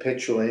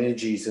perpetual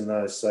energies in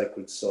those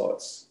sacred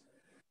sites.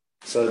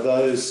 So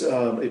those,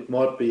 it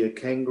might be a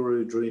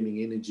kangaroo dreaming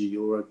energy,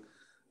 or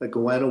a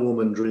goanna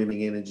woman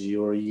dreaming energy,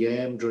 or a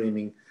yam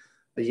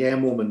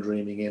woman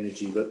dreaming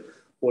energy,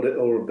 or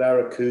a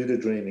barracuda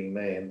dreaming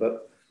man.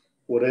 But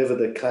whatever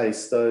the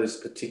case, those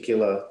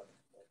particular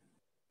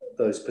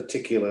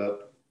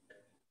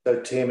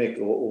totemic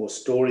or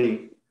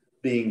story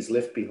beings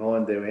left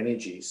behind their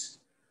energies.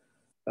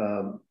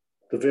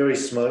 The very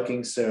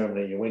smoking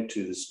ceremony you went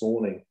to this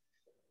morning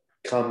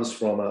comes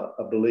from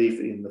a belief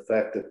in the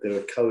fact that there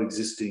are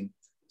coexisting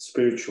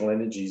spiritual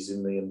energies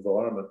in the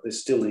environment. They're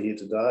still here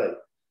today.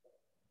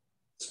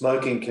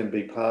 Smoking can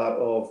be part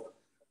of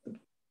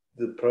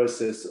the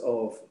process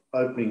of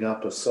opening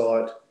up a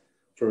site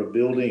for a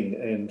building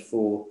and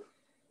for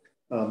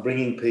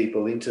bringing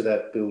people into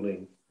that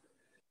building.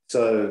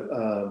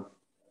 So,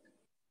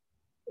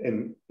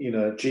 and, you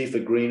know,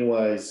 Jifa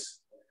Greenway's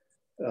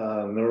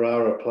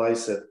Narara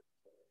Place at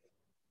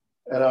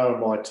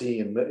RMIT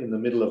in the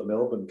middle of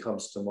Melbourne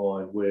comes to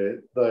mind, where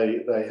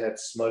they had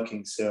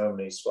smoking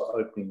ceremonies for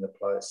opening the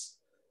place.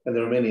 And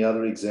there are many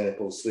other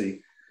examples.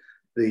 The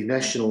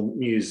National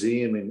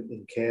Museum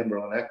in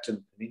Canberra on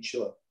Acton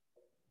Peninsula.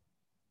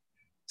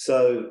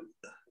 So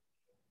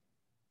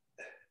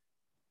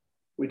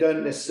we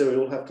don't necessarily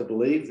all have to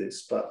believe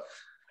this, but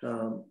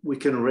we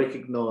can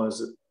recognise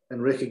it,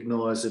 and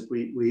recognise that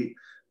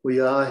we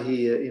are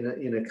here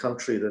in a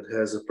country that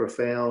has a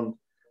profound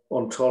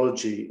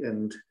ontology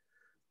and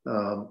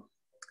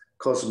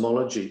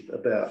cosmology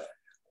about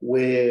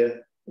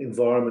where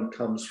environment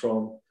comes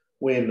from,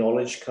 where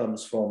knowledge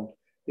comes from.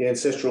 The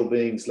ancestral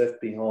beings left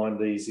behind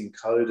these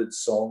encoded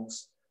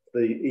songs,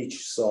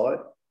 each site,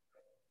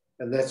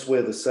 and that's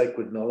where the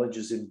sacred knowledge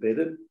is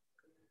embedded.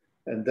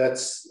 And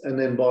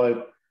then by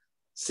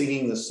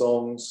singing the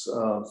songs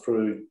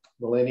through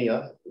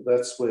millennia,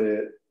 that's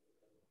where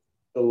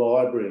the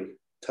library,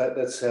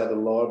 that's how the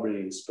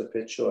library is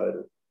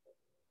perpetuated.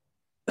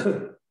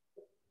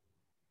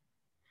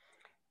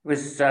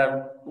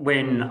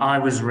 When I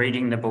was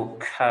reading the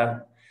book,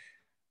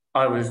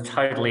 I was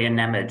totally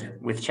enamoured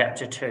with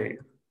chapter 2.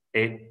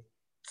 It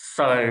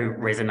so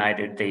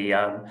resonated,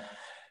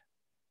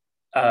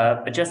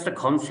 just the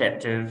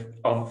concept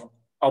of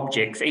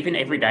objects, even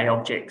everyday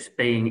objects,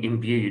 being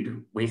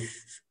imbued with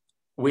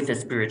a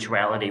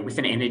spirituality, with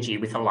an energy,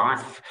 with a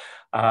life.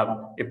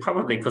 It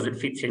probably because it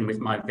fits in with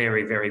my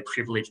very, very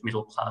privileged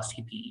middle class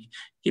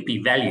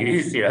hippie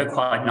values, you know,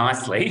 quite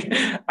nicely.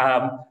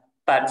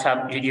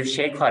 But you've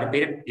shared quite a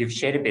bit. You've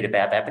shared a bit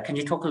about that. But can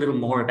you talk a little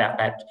more about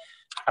that?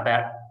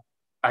 About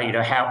you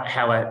know,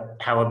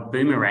 how a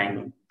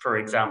boomerang, for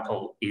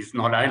example, is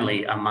not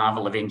only a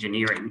marvel of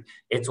engineering,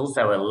 it's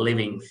also a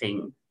living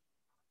thing.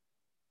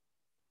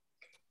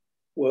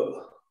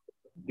 Well,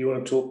 do you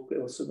want to talk,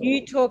 Alison?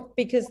 You talk,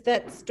 because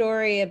that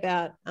story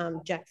about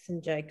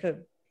Jackson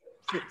Jacob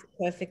fits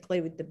perfectly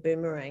with the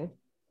boomerang.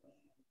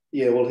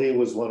 Yeah, well, he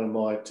was one of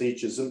my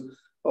teachers, and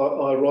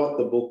I write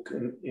the book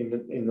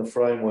in the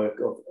framework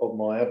of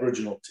my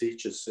Aboriginal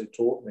teachers who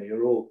taught me, who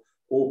are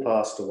all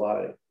passed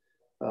away,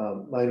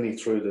 mainly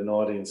through the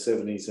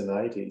 1970s and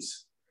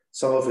 80s,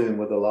 some of whom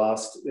were the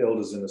last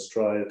elders in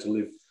Australia to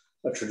live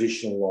a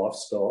traditional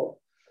lifestyle.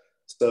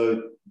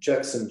 So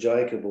Jackson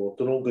Jacob, or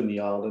Margo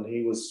Neal, and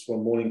he was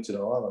from Mornington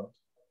Island.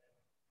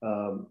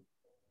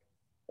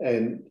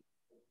 And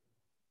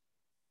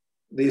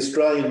the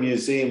Australian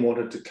Museum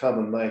wanted to come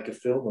and make a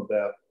film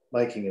about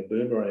making a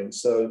boomerang.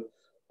 So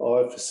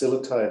I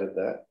facilitated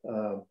that.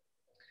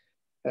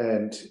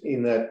 And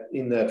in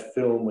that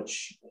film,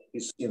 which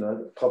is, you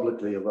know,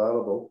 publicly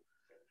available,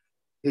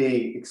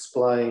 he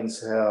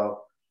explains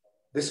how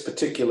this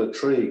particular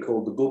tree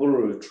called the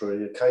boomerang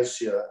tree,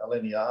 Acacia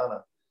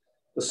aleniana,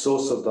 the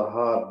source of the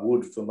hard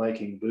wood for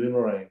making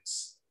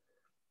boomerangs,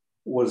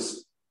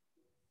 was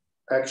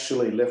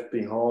actually left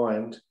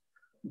behind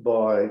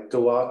by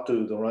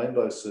Tuatu, the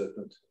rainbow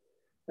serpent.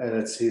 And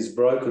it's his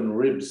broken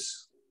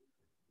ribs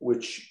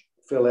which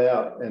fell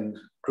out and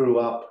grew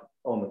up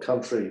on the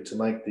country to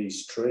make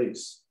these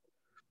trees.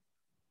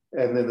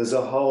 And then there's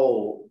a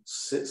whole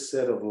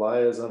set of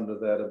layers under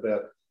that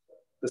about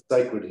the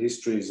sacred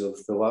histories of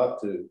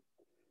Tuatu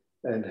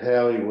and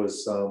how he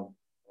was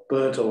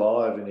burnt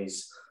alive in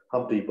his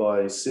humpy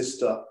by his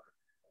sister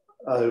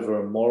over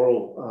a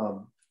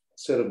moral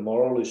set of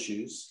moral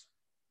issues,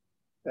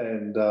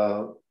 and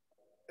how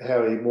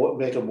he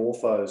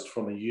metamorphosed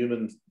from a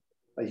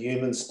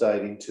human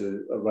state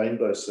into a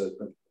rainbow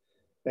serpent.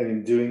 And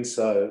in doing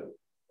so,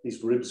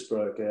 his ribs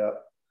broke out.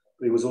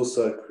 But he was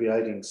also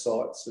creating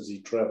sights as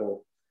he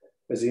travelled,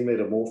 as he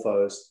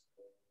metamorphosed.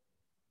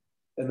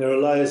 And there are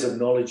layers of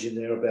knowledge in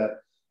there about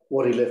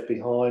what he left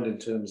behind in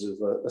terms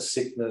of a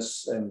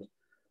sickness, and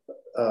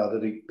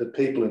that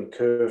people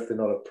incur if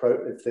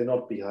they're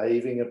not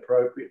behaving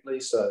appropriately.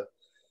 So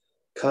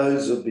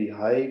codes of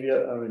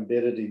behaviour are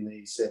embedded in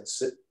these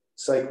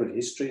sacred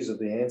histories of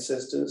the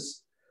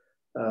ancestors.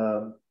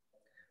 But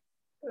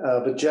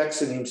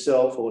Jackson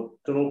himself, or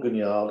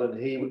Dunulgunyal,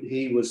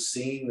 he was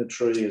seeing the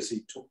tree as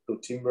he took the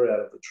timber out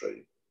of the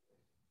tree.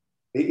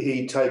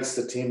 He takes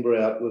the timber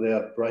out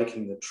without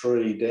breaking the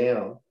tree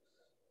down,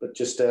 but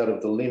just out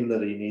of the limb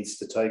that he needs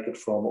to take it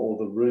from, or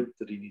the root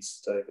that he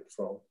needs to take it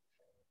from.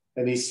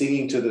 And he's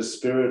singing to the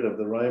spirit of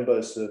the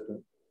rainbow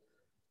serpent.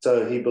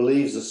 So he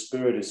believes the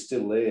spirit is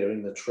still there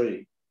in the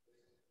tree,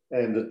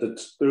 and that the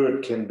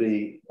spirit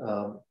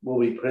will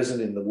be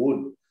present in the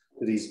wood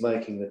that he's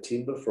making the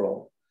timber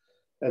from,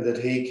 and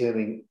that he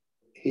can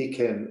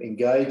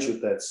engage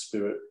with that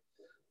spirit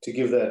to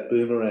give that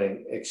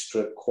boomerang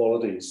extra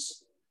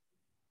qualities.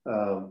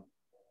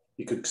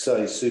 You could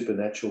say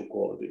supernatural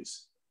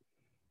qualities.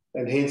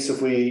 And hence,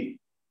 if we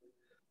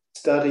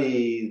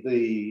study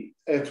the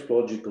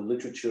anthropological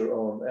literature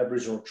on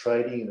Aboriginal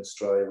trading in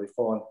Australia, we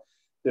find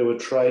there were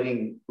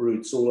trading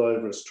routes all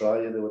over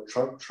Australia. There were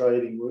trunk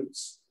trading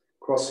routes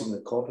crossing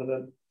the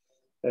continent,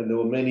 and there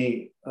were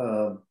many,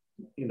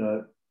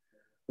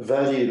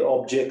 valued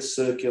objects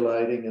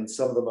circulating, and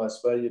some of the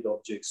most valued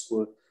objects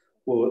were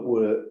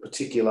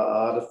particular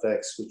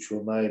artefacts which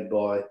were made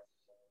by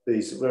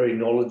these very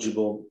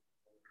knowledgeable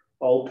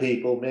old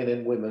people, men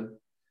and women,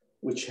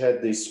 which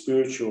had these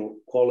spiritual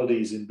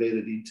qualities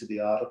embedded into the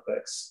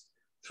artefacts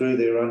through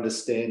their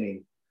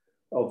understanding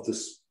of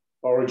this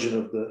origin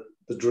of the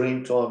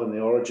dream time and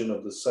the origin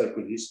of the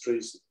sacred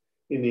histories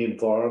in the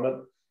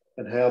environment,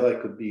 and how they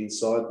could be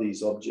inside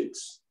these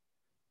objects.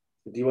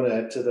 Do you want to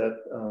add to that,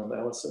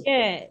 Alison?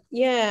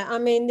 Yeah. I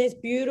mean, there's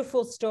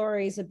beautiful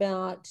stories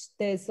about,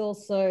 there's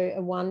also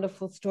a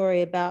wonderful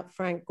story about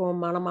Frank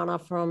Gormanamana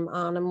from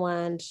Arnhem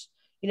Land.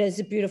 There's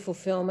a beautiful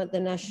film at the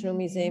National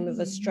Museum of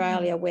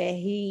Australia where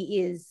he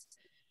is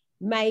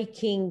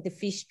making the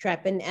fish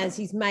trap. And as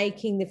he's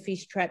making the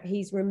fish trap,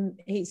 he's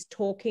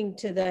talking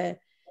to the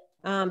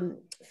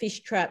fish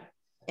trap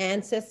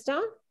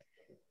ancestor.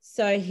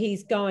 So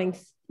he's going,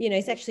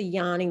 he's actually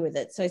yarning with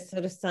it. So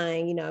sort of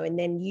saying, and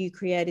then you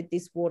created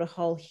this water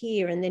hole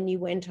here, and then you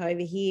went over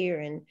here.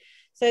 And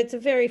so it's a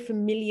very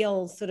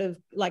familial sort of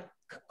like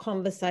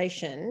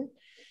conversation.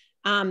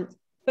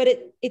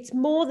 But it's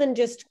more than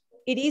just,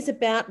 it is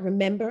about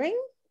remembering.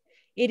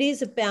 It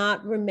is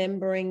about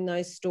remembering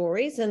those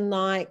stories. And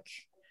like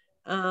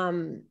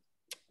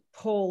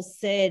Paul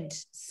said,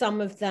 some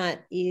of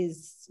that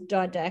is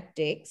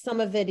didactic.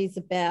 Some of it is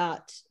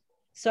about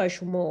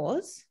social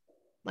mores,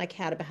 like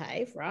how to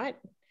behave, right?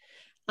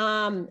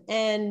 But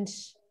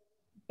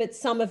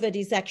some of it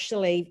is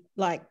actually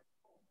like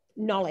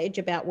knowledge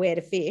about where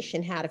to fish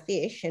and how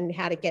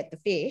to get the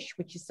fish,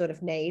 which is sort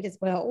of need as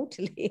well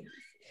to live.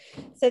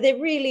 So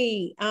they're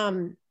really,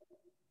 and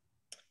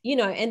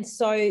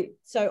so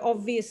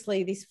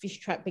obviously this fish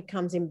trap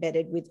becomes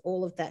embedded with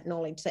all of that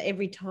knowledge. So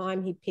every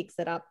time he picks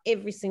it up,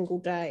 every single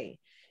day,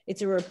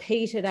 it's a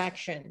repeated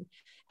action,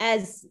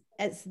 as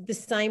the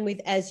same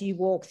with as you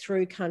walk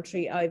through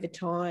country over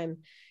time.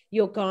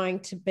 You're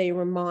going to be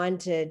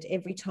reminded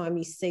every time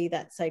you see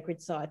that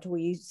sacred site, or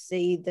you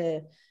see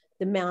the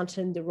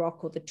mountain, the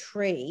rock, or the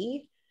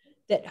tree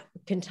that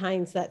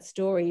contains that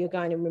story, you're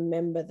going to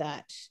remember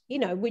that,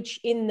 which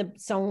in the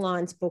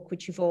Songlines book,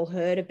 which you've all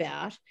heard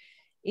about,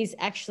 is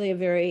actually a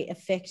very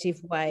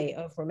effective way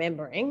of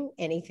remembering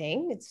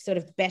anything. It's sort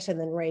of better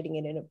than reading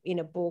it in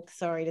a book,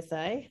 sorry to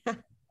say.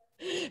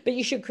 But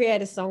you should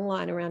create a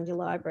songline around your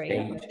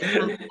library.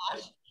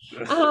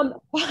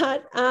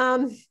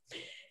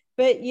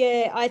 But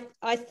yeah,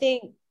 I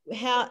think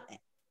how,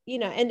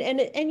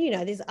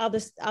 there's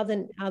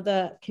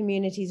other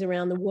communities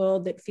around the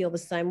world that feel the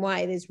same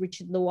way. There's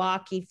Richard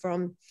Lawaki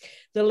from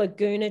the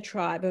Laguna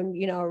tribe,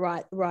 and I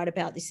write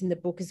about this in the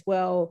book as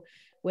well,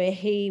 where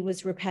he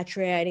was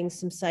repatriating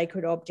some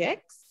sacred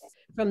objects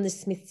from the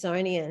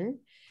Smithsonian,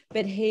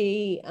 but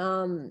he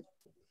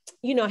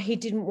you know, he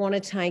didn't want to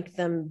take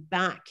them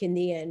back in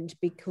the end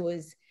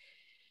because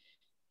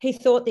he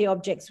thought the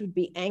objects would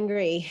be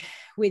angry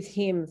with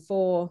him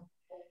for,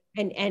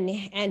 and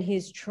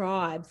his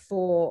tribe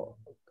for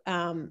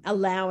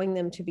allowing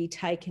them to be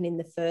taken in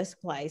the first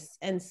place.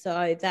 And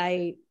so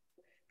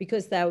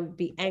because they would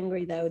be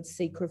angry, they would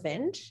seek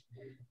revenge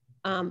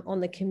on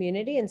the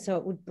community. And so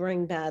it would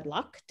bring bad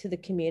luck to the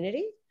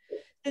community.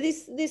 So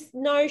this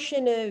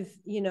notion of,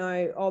 you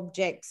know,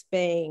 objects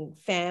being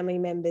family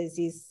members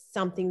is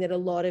something that a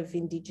lot of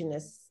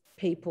Indigenous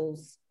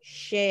peoples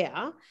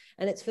share.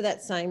 And it's for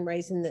that same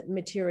reason that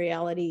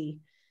materiality,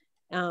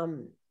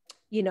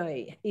 you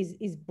know,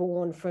 is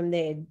born from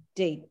their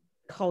deep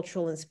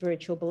cultural and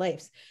spiritual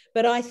beliefs.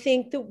 But I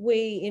think that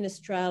we in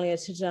Australia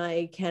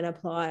today can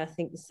apply, I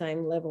think, the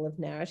same level of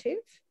narrative,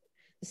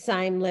 the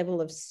same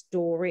level of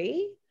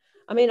story.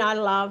 I mean, I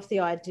love the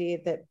idea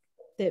that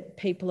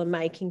people are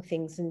making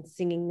things and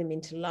singing them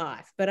into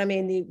life. But I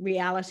mean, the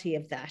reality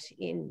of that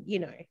in, you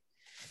know,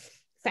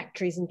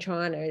 factories in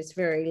China is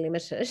very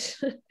limited.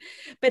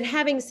 But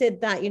having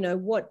said that, you know,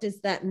 what does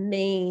that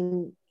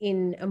mean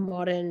in a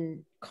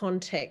modern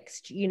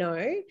context? You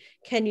know,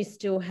 can you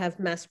still have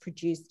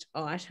mass-produced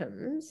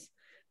items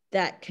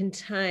that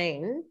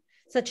contain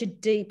such a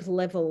deep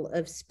level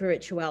of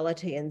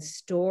spirituality and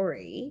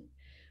story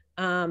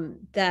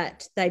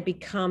that they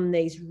become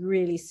these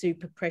really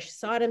super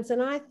precious items?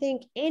 And I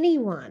think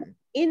anyone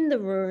in the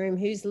room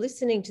who's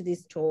listening to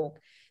this talk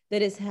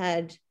that has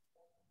had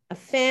a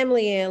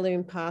family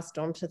heirloom passed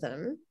on to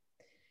them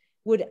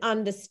would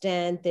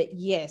understand that,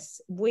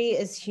 yes, we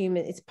as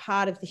human, it's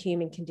part of the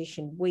human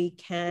condition. We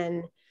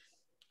can,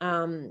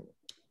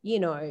 you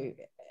know,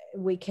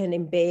 we can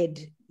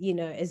embed, you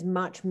know, as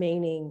much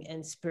meaning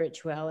and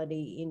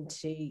spirituality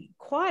into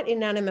quite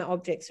inanimate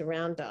objects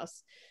around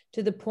us,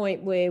 to the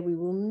point where we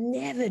will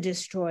never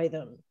destroy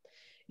them.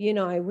 You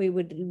know, we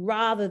would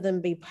rather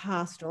them be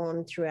passed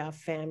on through our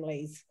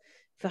families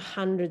for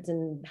hundreds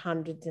and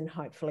hundreds and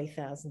hopefully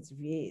thousands of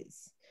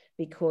years,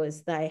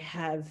 because they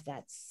have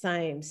that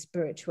same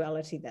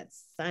spirituality, that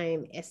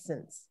same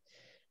essence.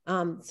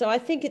 So I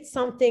think it's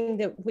something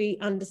that we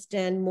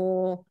understand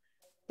more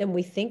than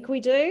we think we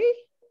do.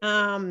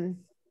 But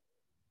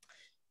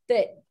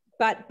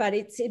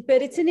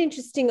it's an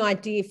interesting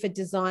idea for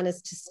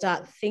designers to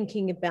start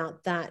thinking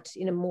about that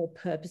in a more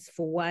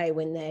purposeful way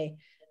when they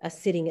are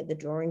sitting at the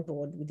drawing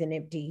board with an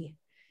empty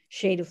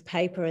sheet of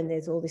paper and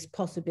there's all this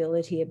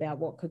possibility about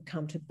what could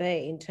come to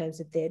be in terms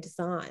of their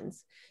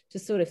designs, to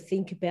sort of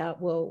think about,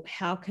 well,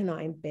 how can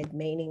I embed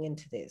meaning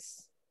into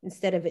this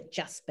instead of it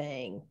just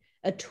being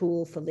a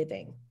tool for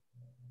living?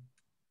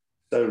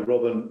 So,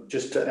 Robin,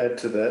 just to add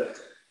to that,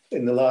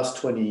 in the last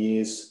 20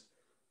 years,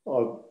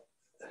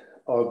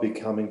 I've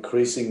become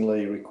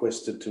increasingly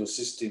requested to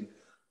assist in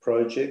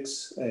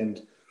projects,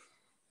 and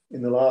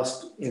in the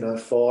last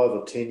 5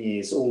 or 10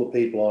 years, all the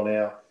people on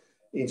our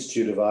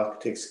Institute of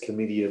Architects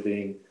committee are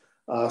being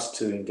asked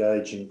to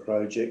engage in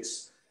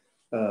projects,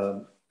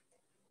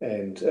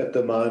 and at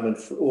the moment,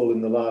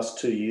 in the last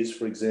 2 years,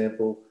 for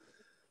example,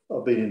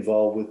 I've been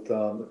involved with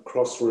the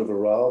Cross River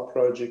Rail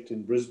project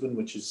in Brisbane,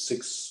 which is a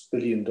 $6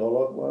 billion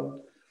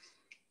one,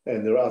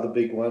 and there are other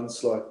big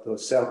ones like the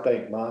South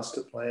Bank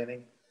Master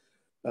Planning.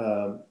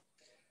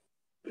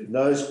 In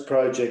those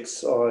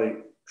projects, I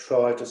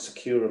try to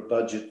secure a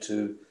budget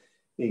to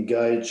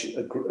engage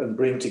and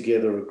bring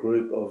together a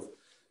group of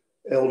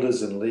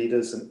elders and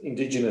leaders, and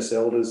Indigenous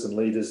elders and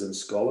leaders and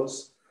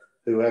scholars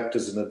who act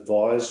as an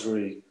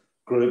advisory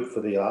group for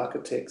the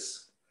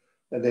architects,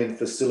 and then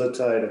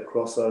facilitate a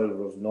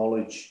crossover of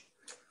knowledge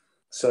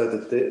so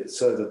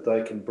that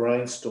they can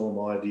brainstorm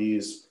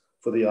ideas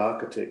for the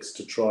architects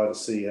to try to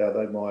see how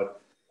they might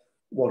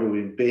want to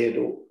embed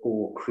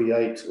or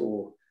create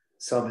or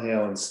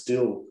somehow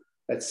instill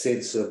that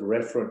sense of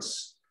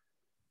reference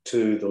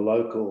to the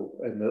local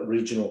and the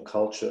regional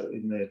culture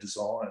in their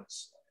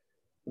designs.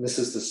 And this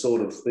is the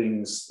sort of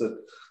things that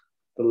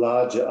the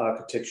larger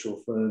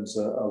architectural firms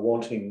are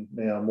wanting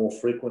now more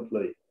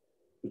frequently.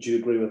 Would you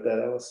agree with that,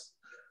 Alice?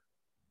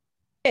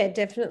 Yeah,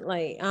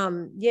 definitely.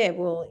 Yeah,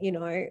 well,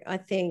 I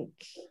think,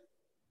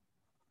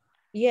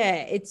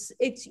 yeah, it's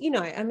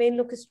I mean,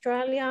 look,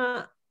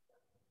 Australia,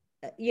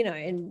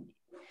 and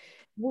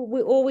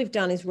all we've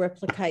done is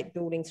replicate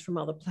buildings from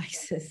other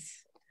places,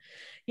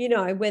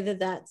 whether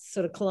that's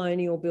sort of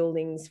colonial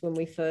buildings when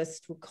we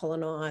first were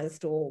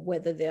colonized, or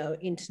whether they're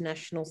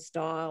international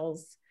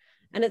styles,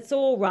 and it's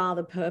all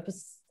rather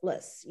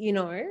purposeless,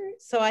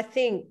 So I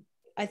think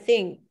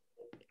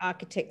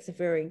architects are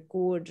very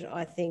good,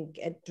 I think,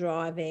 at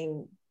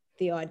driving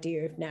the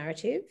idea of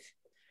narrative.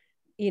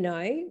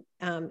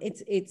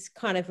 It's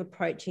kind of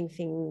approaching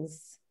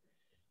things.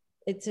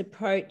 It's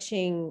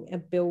approaching a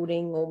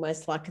building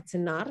almost like it's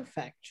an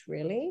artifact,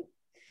 really.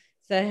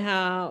 So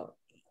how,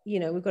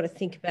 we've got to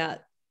think about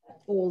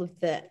all of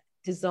the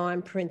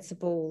design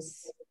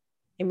principles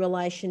in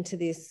relation to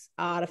this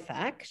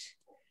artifact.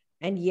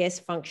 And yes,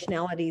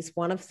 functionality is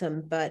one of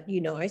them, but,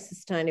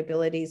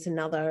 sustainability is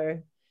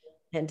another.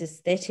 And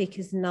aesthetic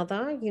is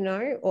another, you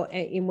know, or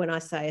in when I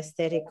say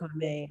aesthetic, I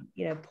mean,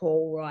 you know,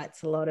 Paul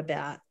writes a lot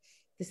about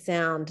the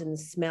sound and the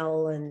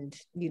smell and,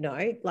 you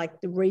know,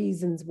 like the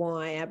reasons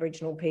why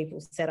Aboriginal people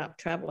set up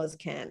travellers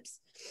camps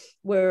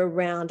were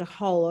around a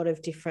whole lot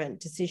of different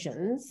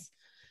decisions.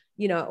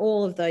 You know,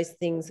 all of those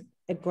things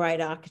a great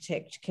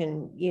architect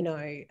can, you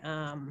know,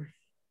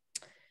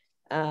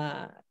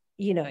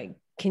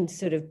 can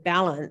sort of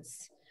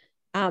balance.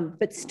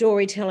 But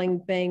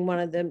storytelling being one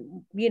of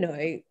the, you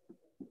know,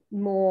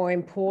 more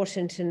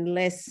important and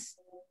less,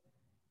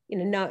 you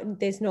know, no,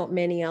 there's not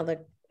many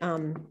other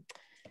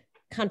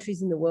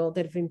countries in the world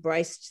that have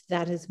embraced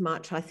that as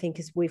much, I think,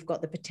 as we've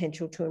got the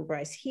potential to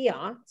embrace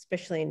here,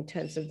 especially in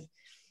terms of,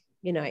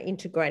 you know,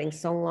 integrating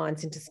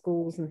songlines into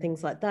schools and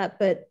things like that.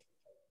 But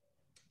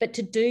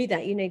to do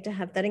that, you need to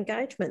have that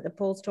engagement that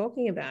Paul's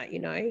talking about. You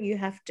know, you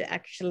have to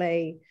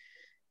actually,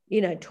 you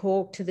know,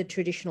 talk to the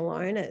traditional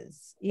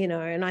owners, you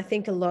know, and I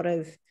think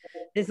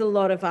there's a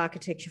lot of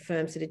architecture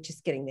firms that are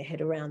just getting their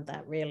head around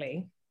that,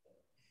 really,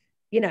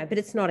 you know, but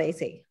it's not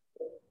easy.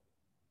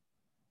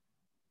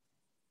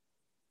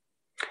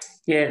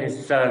 Yeah,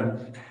 there's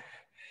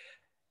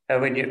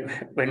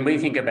when we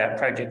think about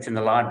projects in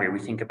the library, we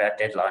think about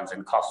deadlines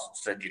and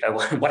costs and, you know,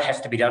 what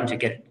has to be done to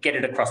get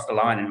it across the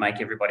line and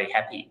make everybody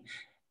happy.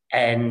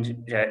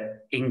 And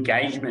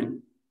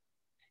engagement,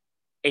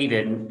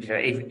 even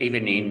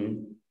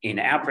in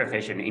our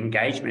profession,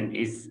 engagement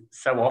is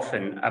so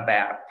often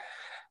about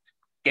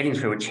getting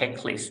through a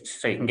checklist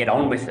so you can get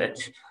on with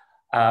it.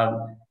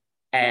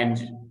 And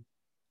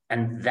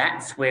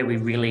that's where we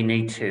really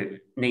need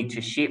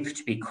to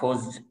shift,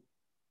 because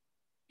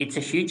it's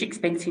a huge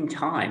expense in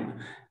time,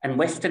 and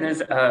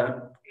Westerners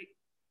are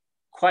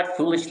quite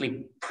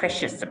foolishly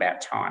precious about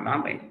time,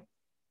 aren't we?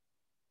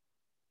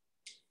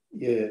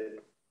 Yeah,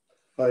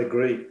 I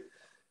agree.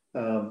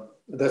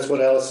 That's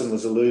what Alison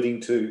was alluding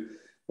to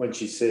when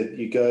she said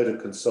you go to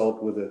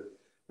consult with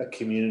a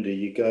community,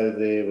 you go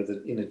there with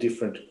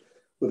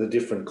a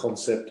different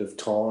concept of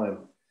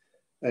time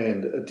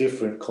and a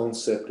different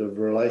concept of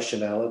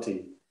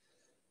relationality,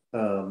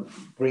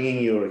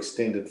 bringing your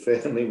extended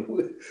family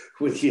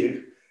with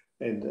you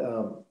and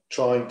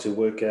trying to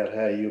work out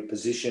how you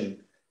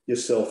position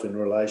yourself in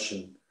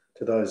relation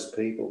to those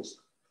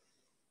peoples.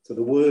 So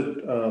the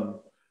word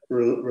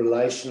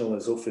relational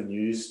is often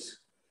used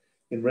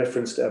in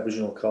reference to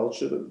Aboriginal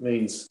culture. That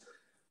means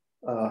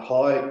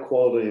high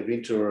quality of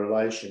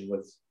interrelation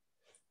with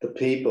the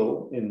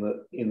people in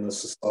the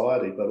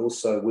society, but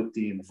also with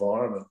the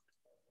environment.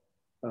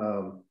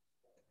 And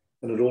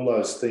that all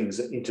those things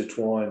are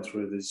intertwined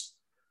through this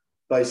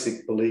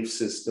basic belief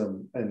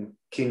system and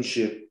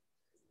kinship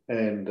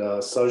and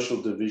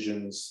social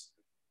divisions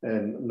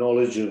and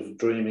knowledge of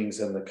dreamings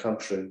and the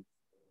country.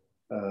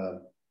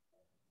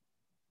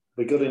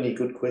 We got any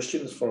good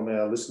questions from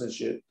our listeners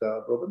yet,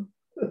 Robin?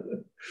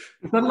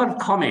 We've got a lot of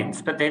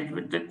comments, but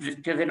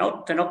they're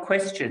not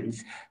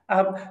questions.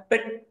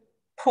 But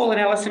Paul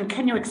and Alison,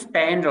 can you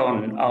expand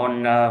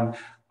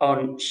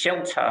on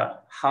shelter,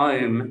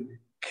 home,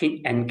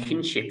 and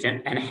kinship,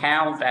 and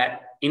how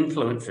that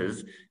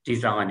influences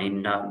design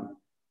in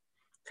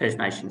First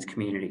Nations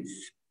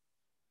communities?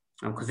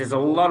 Because there's a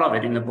lot of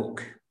it in the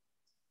book.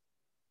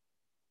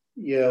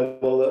 Yeah,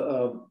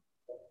 well,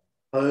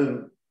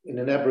 home, in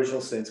an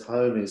Aboriginal sense,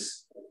 home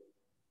is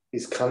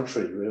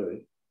country,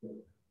 really.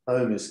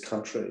 Home is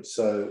country.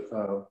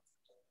 So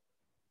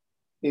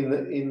in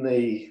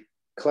the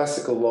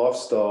classical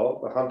lifestyle,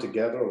 the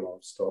hunter-gatherer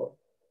lifestyle,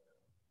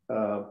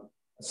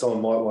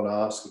 someone might want to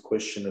ask a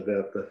question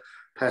about the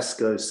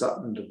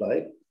Pascoe-Sutton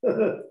debate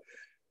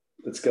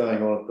that's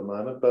going on at the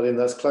moment. But in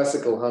this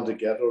classical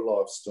hunter-gatherer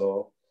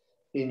lifestyle,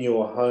 in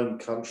your home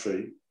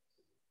country,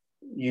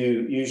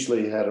 you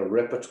usually had a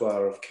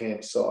repertoire of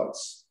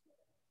campsites,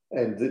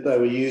 and they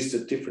were used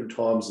at different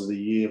times of the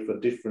year for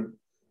different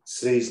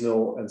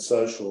seasonal and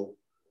social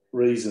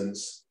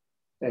reasons,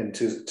 and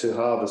to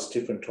harvest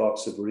different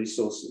types of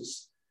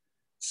resources.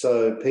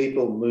 So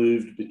people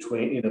moved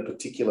between, in a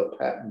particular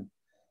pattern,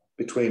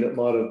 between, it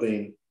might have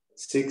been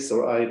 6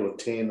 or 8 or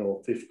 10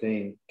 or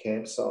 15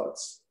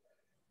 campsites.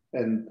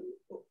 And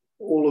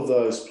all of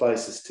those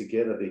places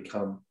together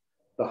become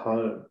the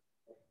home.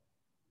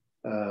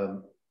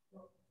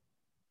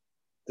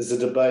 There's a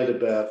debate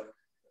about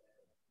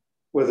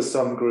whether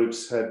some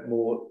groups had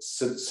more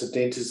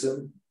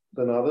sedentism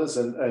than others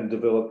and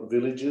developed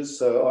villages.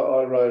 So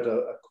I wrote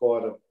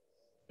quite a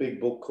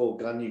big book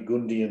called Gunya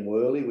Gundi and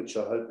Whirly, which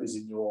I hope is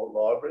in your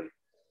library,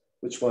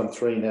 which won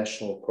 3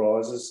 national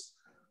prizes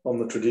on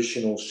the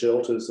traditional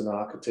shelters and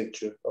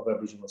architecture of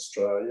Aboriginal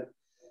Australia.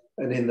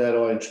 And in that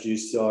I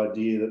introduced the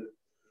idea that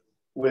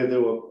where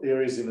there were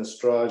areas in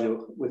Australia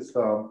with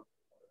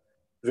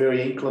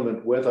very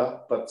inclement weather,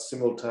 but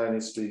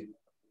simultaneously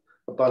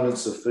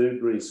abundance of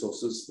food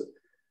resources,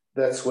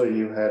 that's where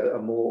you had a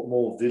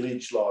more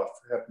village life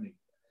happening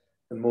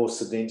and more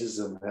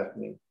sedentism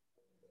happening.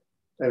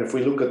 And if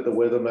we look at the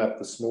weather map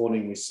this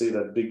morning, we see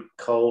that big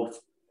cold,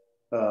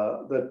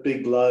 that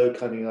big low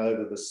coming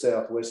over the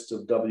southwest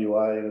of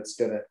WA, and it's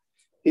going to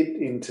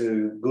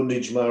into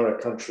Gunditjmara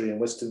country in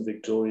Western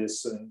Victoria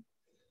soon.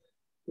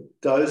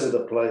 Those are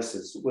the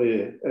places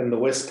where, and the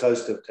west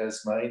coast of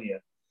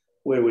Tasmania,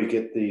 where we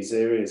get these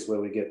areas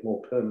where we get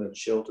more permanent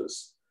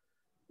shelters,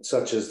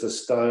 such as the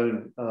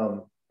stone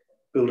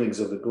buildings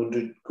of the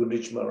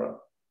Gunditjmara.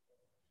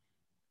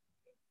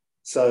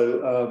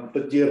 So,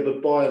 but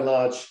by and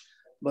large,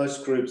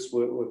 most groups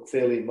were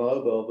fairly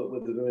mobile, but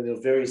with a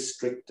very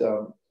strict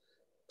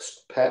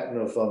pattern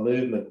of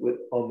movement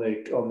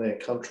on their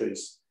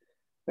countries.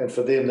 And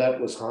for them,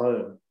 that was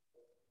home.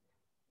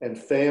 And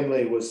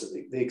family was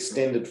the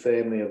extended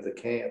family of the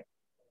camp.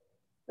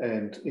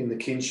 And in the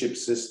kinship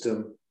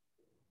system,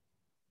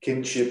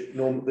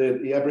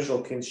 the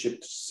Aboriginal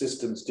kinship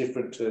system's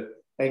different to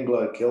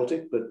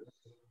Anglo-Celtic, but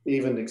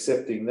even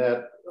accepting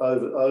that,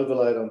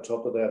 overlaid on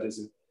top of that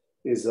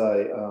is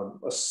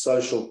a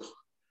social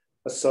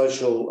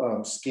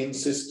skin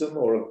system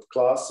or a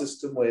class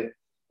system where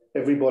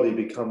everybody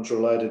becomes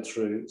related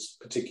through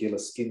particular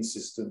skin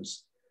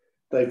systems.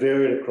 They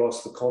varied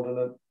across the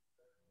continent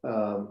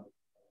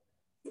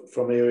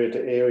from area to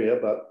area,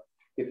 but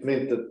it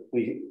meant that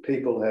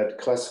people had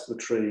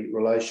classificatory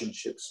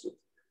relationships with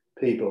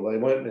people. They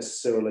weren't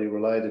necessarily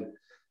related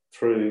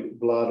through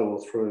blood or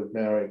through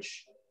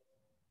marriage.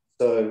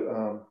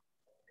 So,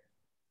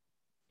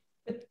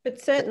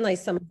 but certainly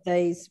some of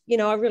these,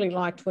 I really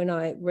liked when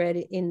I read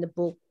in the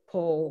book,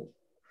 Paul,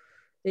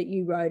 that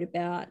you wrote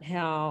about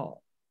how,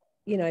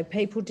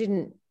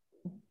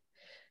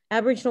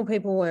 Aboriginal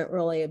people weren't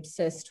really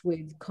obsessed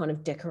with kind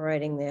of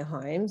decorating their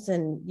homes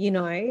and,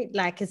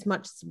 like as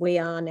much as we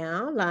are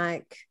now,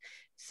 like,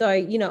 so,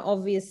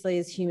 obviously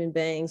as human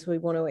beings, we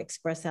want to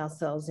express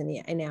ourselves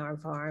in our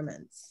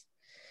environments.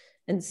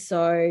 And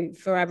so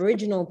for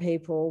Aboriginal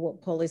people,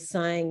 what Paul is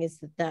saying is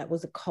that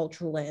was a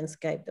cultural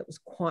landscape that was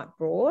quite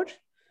broad,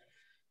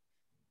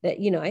 that,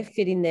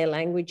 fit in their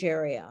language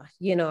area,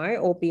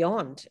 or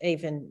beyond,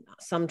 even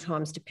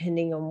sometimes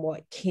depending on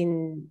what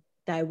kin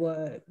they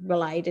were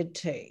related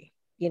to.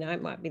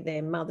 It might be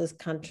their mother's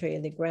country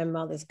or their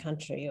grandmother's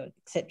country, or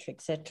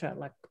et cetera,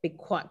 like be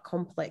quite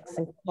complex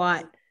and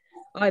quite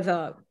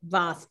over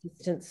vast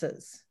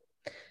distances.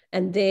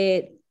 And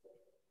their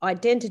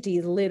identity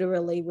is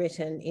literally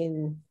written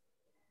in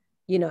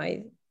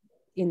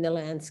the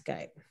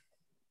landscape.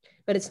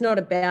 But it's not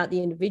about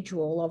the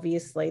individual.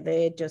 Obviously,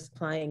 they're just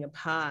playing a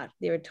part.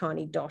 They're a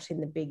tiny dot in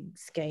the big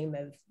scheme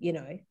of,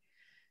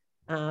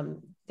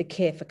 the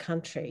care for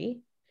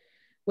country.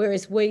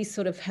 Whereas we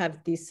sort of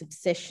have this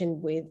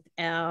obsession with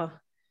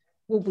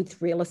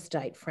with real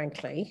estate,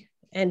 frankly,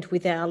 and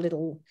with our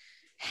little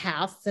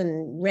house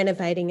and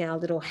renovating our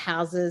little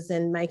houses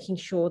and making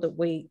sure that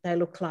they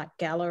look like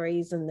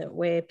galleries and that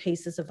we're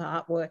pieces of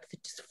artwork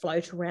that just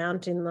float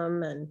around in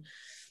them, and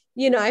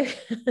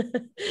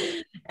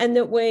and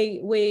that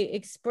we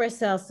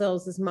express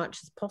ourselves as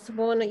much as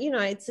possible. And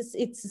it's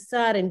a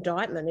sad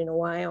indictment in a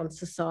way on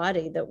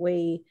society that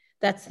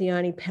that's the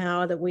only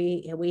power that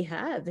we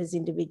have as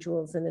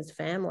individuals and as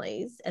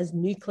families, as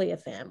nuclear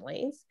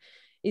families,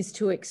 is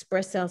to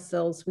express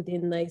ourselves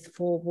within these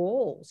four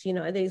walls,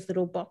 these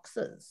little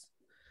boxes,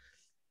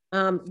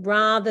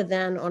 rather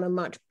than on a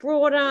much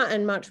broader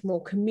and much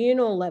more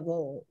communal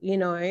level,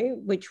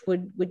 which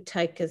would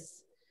take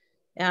us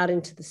out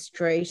into the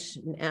street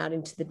and out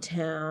into the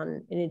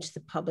town and into the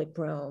public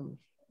realm,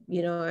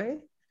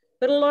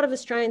 But a lot of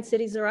Australian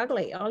cities are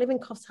ugly. I live in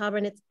Coffs Harbour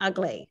and it's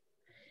ugly.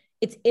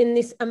 It's in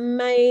this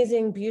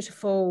amazing,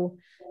 beautiful,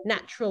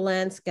 natural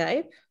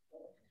landscape,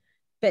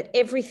 but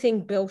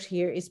everything built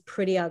here is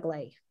pretty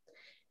ugly.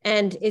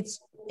 And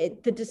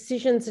the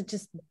decisions are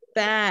just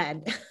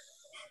bad,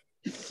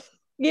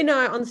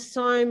 on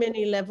so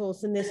many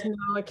levels, and there's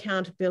no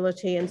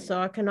accountability. And so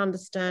I can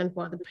understand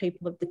why the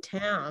people of the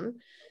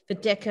town for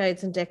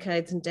decades and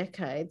decades and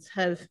decades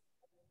have,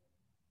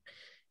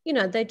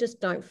 they just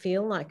don't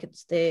feel like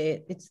it's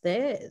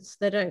theirs.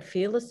 They don't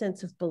feel a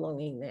sense of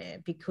belonging there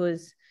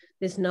because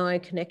there's no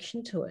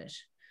connection to it.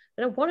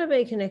 They don't want to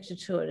be connected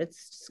to it.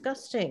 It's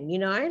disgusting,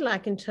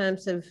 like in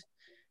terms of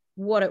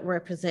what it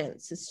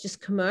represents. It's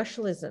just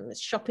commercialism. It's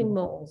shopping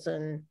malls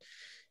and,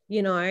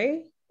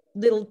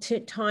 little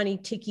tiny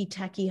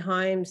ticky-tacky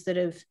homes that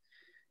have,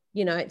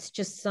 it's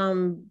just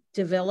some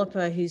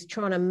developer who's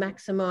trying to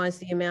maximize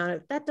the amount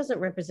of, that doesn't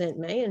represent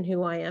me and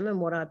who I am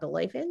and what I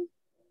believe in.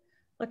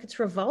 Like, it's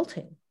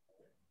revolting.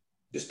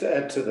 Just to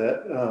add to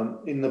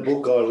that, in the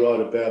book I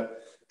write about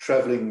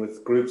travelling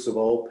with groups of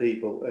old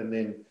people and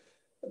then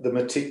the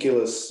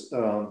meticulous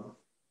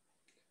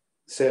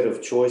set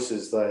of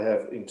choices they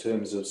have in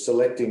terms of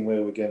selecting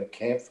where we're going to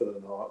camp for the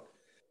night.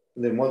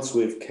 And then once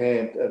we've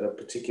camped at a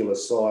particular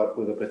site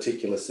with a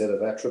particular set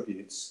of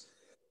attributes,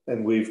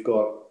 and we've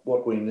got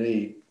what we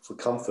need for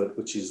comfort,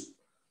 which is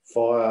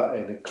fire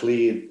and a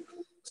cleared,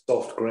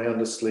 soft ground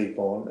to sleep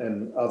on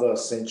and other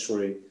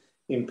sensory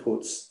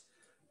inputs,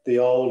 the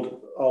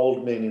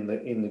old men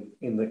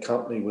in the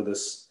company with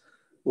us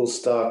will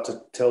start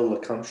to call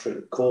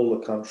the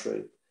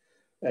country,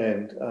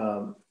 and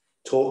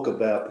talk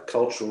about the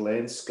cultural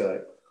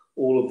landscape,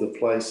 all of the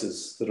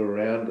places that are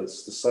around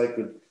us, the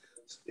sacred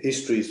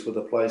histories for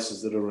the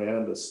places that are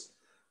around us,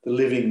 the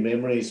living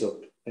memories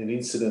of and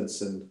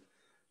incidents and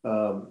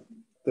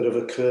that have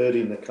occurred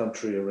in the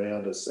country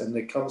around us. And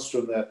it comes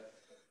from that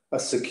a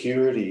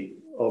security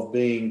of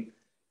being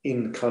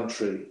in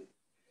country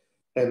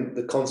and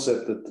the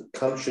concept that the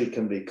country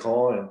can be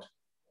kind.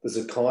 There's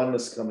a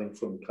kindness coming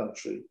from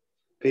country.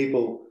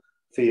 People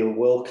feel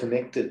well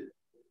connected.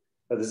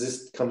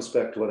 This comes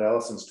back to what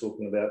Alison's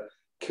talking about,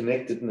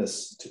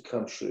 connectedness to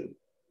country.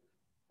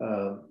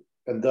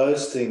 And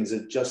those things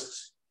are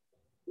just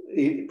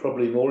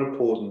probably more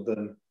important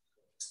than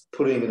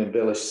putting an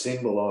embellished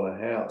symbol on a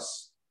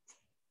house,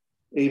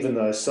 even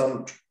though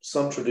some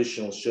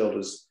traditional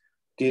shelters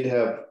did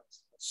have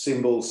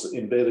symbols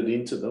embedded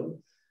into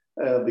them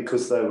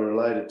because they were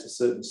related to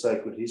certain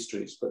sacred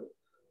histories. But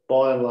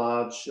by and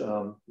large,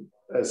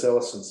 as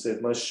Alison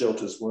said, most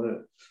shelters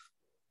weren't.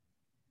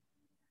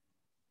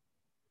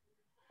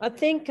 I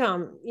think,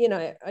 you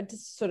know, I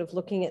just sort of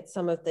looking at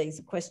some of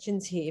these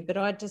questions here, but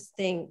I just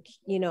think,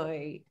 you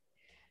know,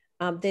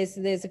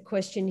 there's a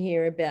question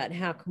here about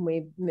how can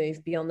we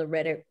move beyond the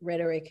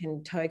rhetoric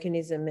and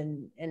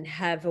tokenism and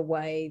have a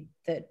way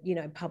that, you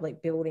know,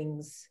 public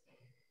buildings,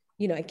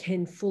 you know,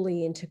 can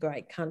fully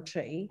integrate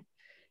country.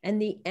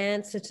 And the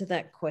answer to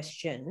that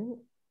question,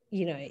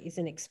 you know, is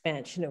an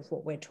expansion of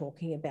what we're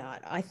talking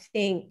about. I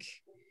think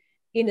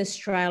in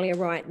Australia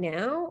right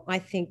now, I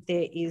think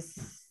there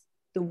is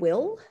the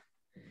will,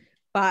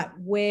 but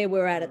where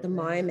we're at the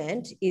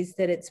moment is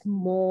that it's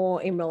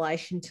more in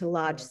relation to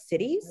large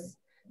cities.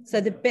 So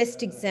the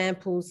best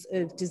examples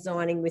of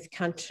designing with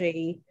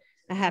country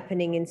are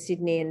happening in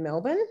Sydney and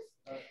Melbourne,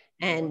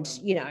 and,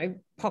 you know,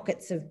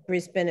 pockets of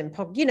Brisbane and,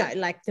 you know,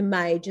 like the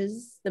major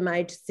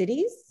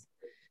cities.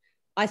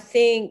 I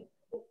think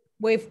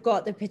we've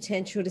got the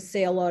potential to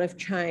see a lot of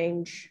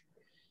change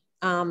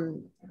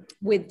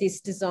with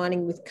this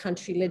designing with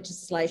country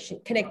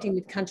legislation, connecting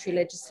with country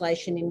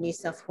legislation in New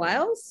South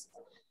Wales.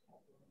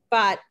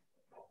 But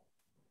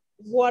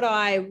what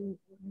I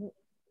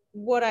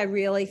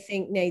really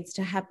think needs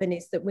to happen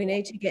is that we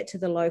need to get to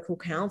the local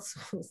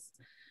councils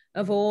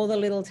of all the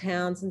little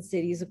towns and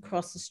cities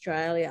across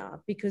Australia,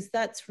 because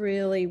that's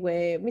really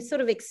where we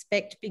sort of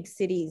expect big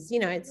cities. You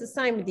know, it's the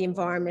same with the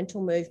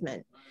environmental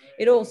movement.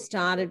 It all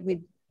started with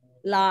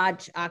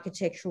large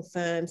architectural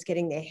firms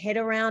getting their head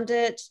around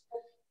it.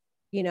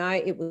 You know,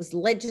 it was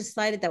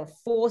legislated, they were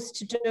forced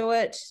to do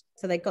it.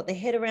 So they got their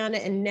head around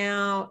it. And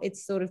now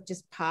it's sort of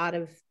just part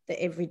of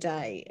the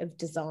everyday of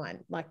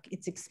design. Like,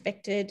 it's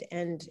expected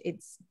and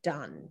it's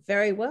done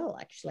very well,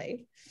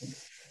 actually.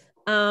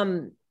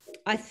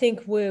 I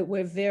think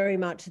we're very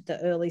much at the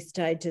early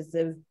stages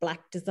of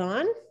black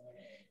design.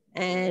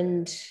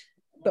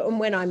 But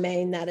when I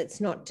mean that,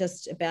 it's not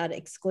just about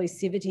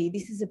exclusivity.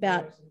 This is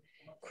about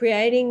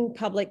creating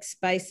public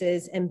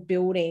spaces and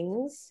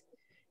buildings.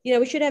 You know,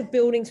 we should have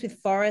buildings with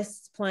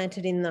forests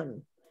planted in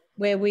them,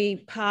 where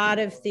part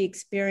of the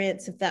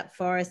experience of that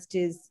forest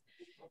is,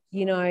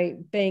 you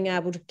know, being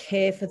able to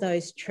care for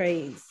those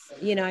trees,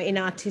 you know, in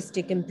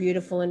artistic and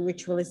beautiful and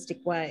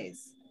ritualistic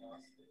ways,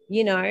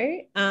 you know.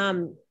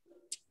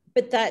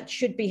 But that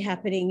should be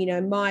happening. You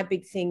know, my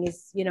big thing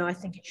is, you know, I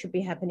think it should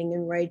be happening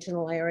in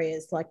regional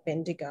areas like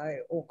Bendigo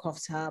or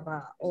Coffs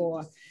Harbour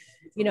or,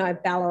 you know,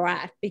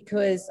 Ballarat,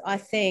 because I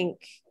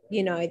think,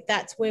 you know,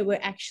 that's where we're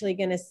actually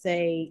going to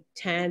see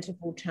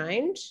tangible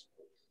change.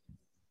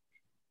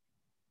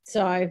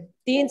 So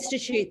the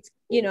Institute's,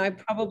 you know,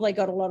 probably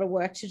got a lot of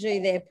work to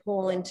do there,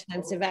 Paul, in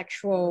terms of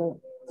actual,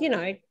 you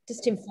know,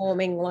 just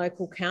informing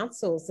local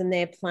councils and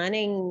their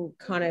planning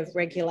kind of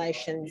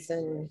regulations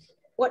and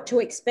what to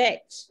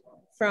expect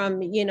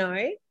from, you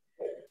know,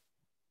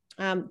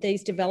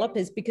 these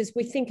developers, because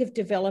we think of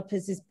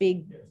developers as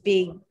big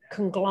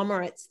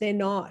conglomerates. They're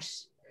not.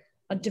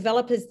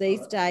 Developers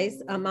these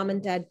days are mum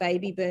and dad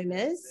baby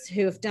boomers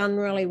who have done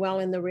really well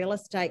in the real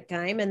estate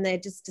game, and they're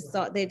just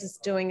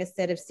doing a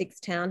set of 6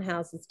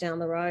 townhouses down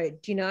the road,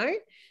 you know,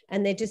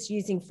 and they're just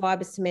using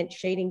fibre cement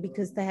sheeting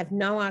because they have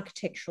no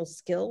architectural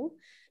skill.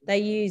 They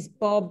use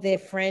Bob, their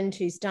friend,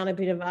 who's done a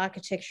bit of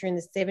architecture in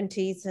the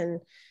 70s, and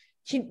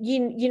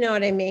you know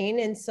what I mean.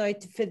 And so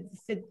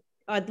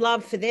I'd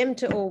love for them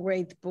to all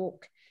read the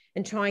book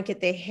and try and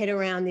get their head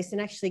around this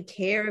and actually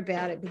care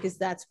about it, because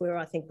that's where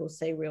I think we'll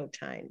see real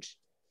change.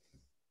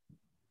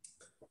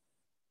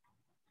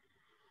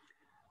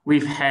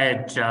 We've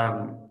had,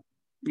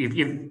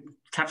 you've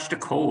touched a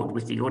chord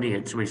with the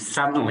audience. We've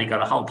suddenly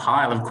got a whole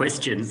pile of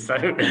questions, so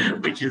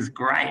which is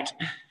great.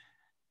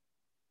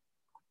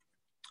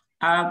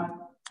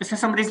 So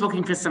somebody's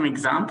looking for some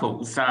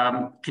examples,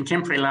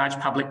 contemporary large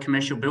public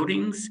commercial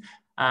buildings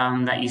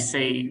that you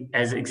see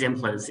as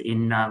exemplars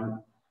in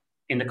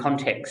the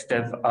context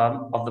of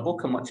the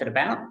book and what's it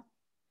about?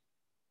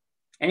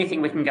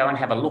 Anything we can go and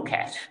have a look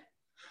at?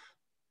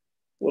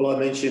 Well, I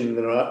mentioned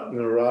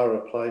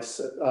Narara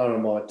Place at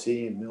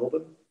RMIT in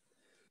Melbourne.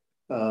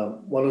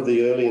 One of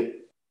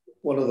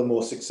the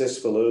more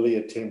successful early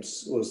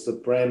attempts was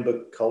the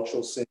Brambrook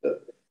Cultural Centre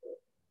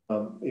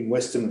in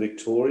Western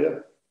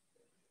Victoria,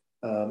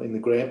 in the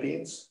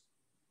Grampians.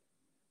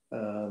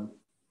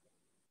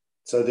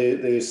 So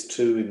there's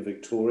two in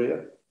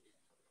Victoria.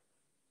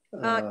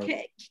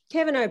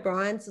 Kevin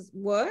O'Brien's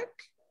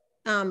work,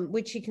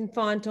 which you can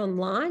find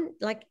online,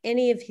 like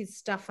any of his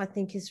stuff, I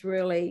think is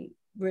really,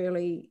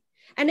 really,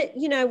 and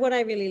what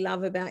I really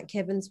love about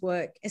Kevin's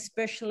work,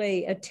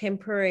 especially a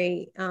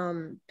temporary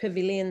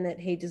pavilion that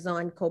he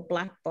designed called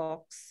Black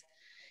Box,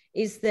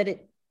 is that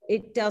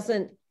it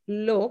doesn't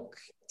look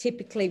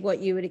typically what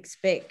you would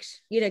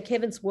expect.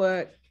 Kevin's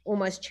work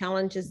almost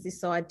challenges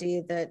this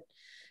idea that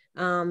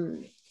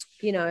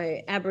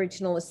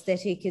Aboriginal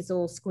aesthetic is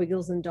all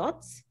squiggles and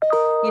dots.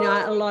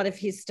 A lot of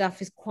his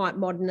stuff is quite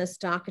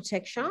modernist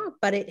architecture,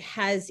 but it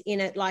has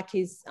in it, like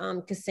his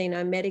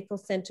Casino Medical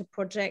Centre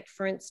project,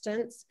 for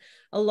instance,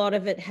 a lot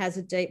of it has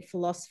a deep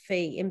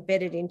philosophy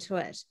embedded into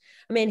it.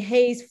 I mean,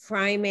 he's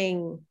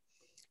framing,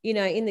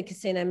 in the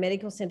Casino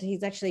Medical Centre,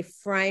 he's actually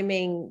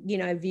framing,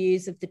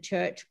 views of the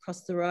church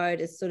across the road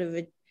as sort of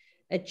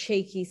a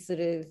cheeky sort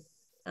of,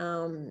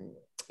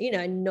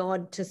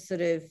 nod to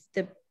sort of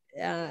the,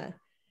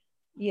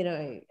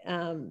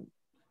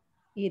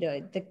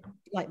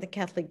 the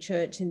Catholic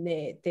Church and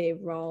their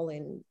role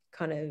in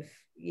kind of,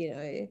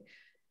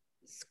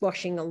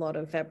 squashing a lot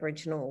of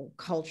Aboriginal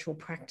cultural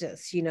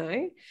practice,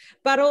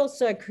 but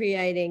also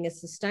creating a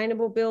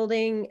sustainable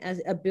building,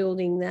 as a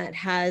building that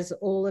has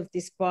all of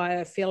this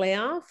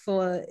biophilia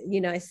for,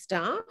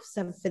 staff,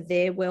 so for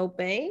their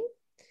well-being.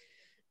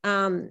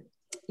 I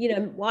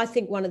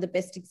think one of the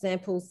best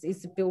examples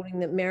is the building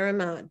that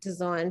Memmott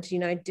designed.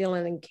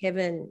 Dylan and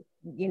Kevin,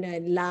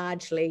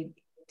 largely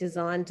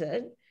designed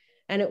it.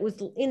 And it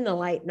was in the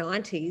late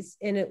 90s,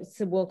 and it was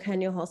the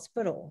Wilcannia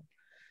Hospital,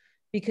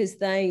 because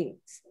they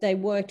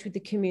worked with the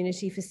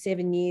community for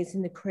 7 years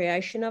in the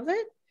creation of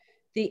it.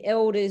 The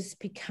elders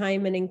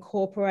became an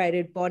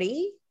incorporated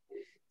body.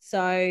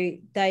 So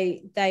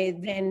they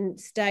then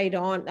stayed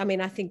on. I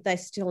mean, I think they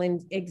still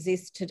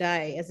exist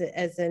today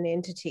as an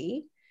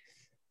entity.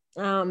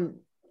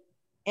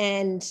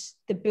 And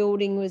the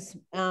building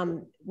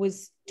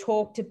was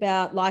talked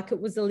about like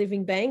it was a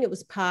living being. It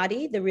was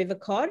Party, the river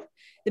cod.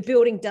 The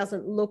building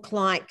doesn't look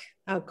like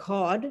a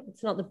cod.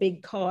 It's not the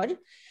big cod,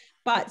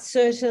 but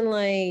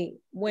certainly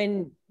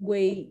when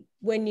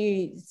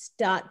you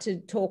start to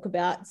talk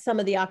about some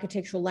of the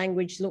architectural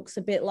language, looks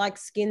a bit like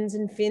skins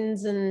and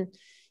fins, and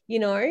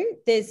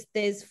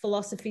there's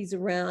philosophies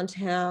around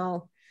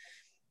how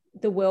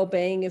the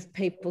well-being of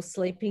people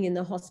sleeping in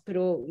the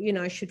hospital,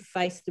 should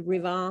face the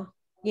river.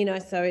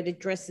 So it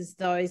addresses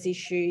those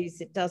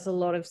issues. It does a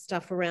lot of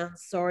stuff around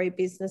sorry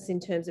business in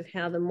terms of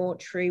how the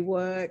mortuary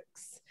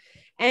works.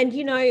 And,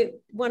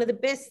 one of the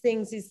best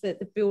things is that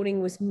the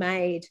building was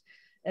made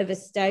of a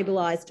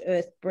stabilized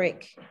earth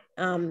brick,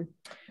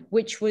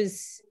 which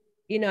was,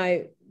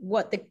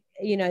 what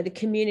the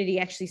community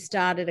actually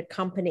started a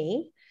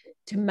company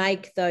to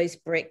make those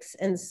bricks.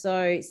 And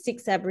so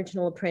 6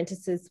 Aboriginal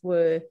apprentices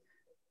were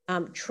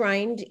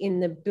trained in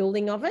the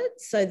building of it.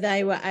 So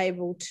they were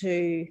able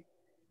to,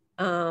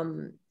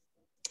 it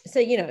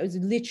was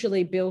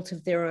literally built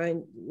of their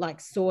own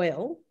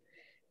soil,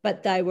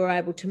 but they were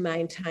able to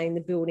maintain the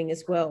building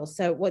as well.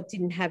 So what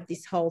didn't have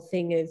this whole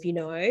thing of,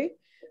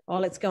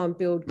 let's go and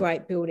build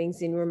great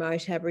buildings in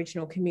remote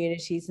Aboriginal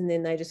communities, and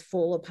then they just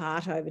fall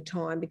apart over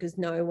time because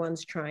no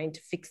one's trained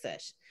to fix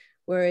it.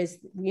 Whereas,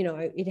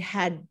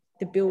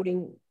 the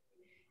building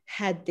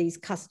had these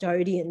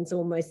custodians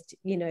almost,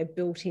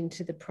 built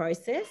into the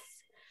process.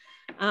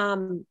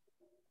 For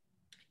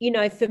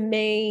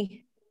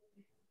me,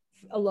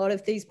 a lot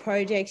of these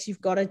projects,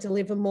 you've got to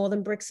deliver more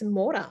than bricks and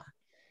mortar.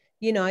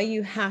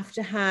 You have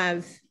to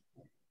have,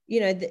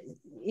 a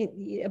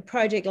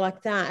project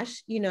like that,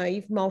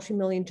 you've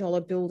multi-million-dollar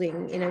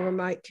building in a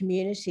remote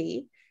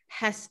community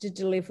has to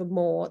deliver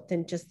more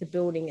than just the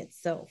building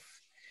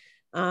itself.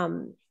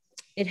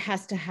 It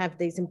has to have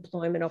these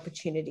employment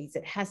opportunities.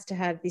 It has to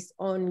have this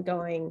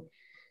ongoing,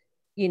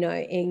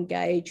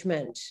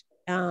 engagement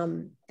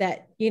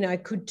that,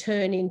 could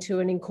turn into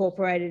an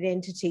incorporated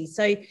entity.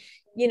 So,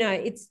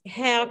 it's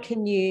how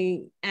can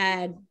you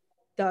add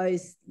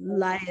those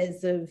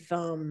layers of,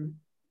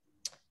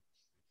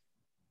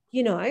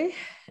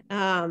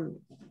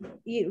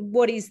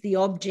 what is the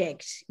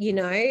object?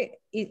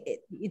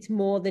 It's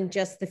more than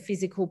just the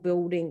physical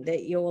building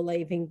that you're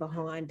leaving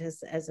behind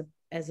as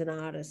an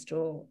artist,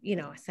 or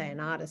I say an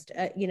artist,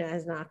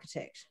 as an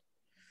architect.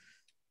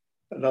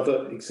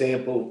 Another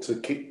example to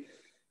keep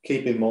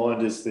in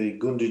mind is the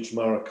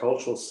Gunditjmara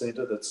Cultural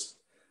Centre that's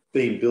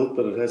been built,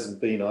 but it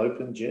hasn't been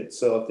opened yet.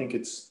 So I think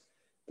it's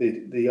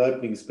the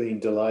opening's been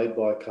delayed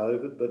by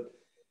COVID, but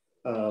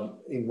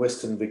in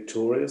Western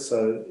Victoria,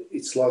 so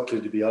it's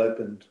likely to be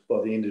opened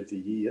by the end of the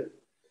year.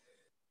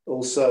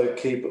 Also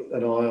keep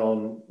an eye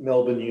on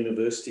Melbourne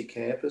University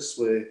campus,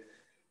 where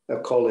our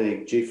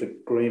colleague Jeff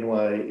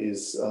Greenway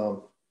is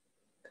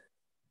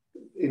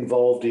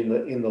involved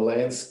in the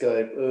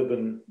landscape,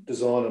 urban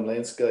design and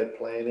landscape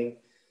planning,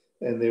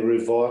 and they're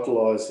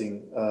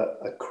revitalising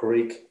a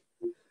creek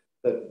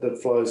that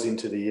flows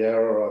into the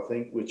Yarra, I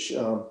think, which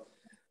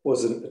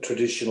was a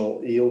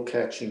traditional eel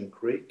catching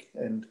creek,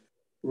 and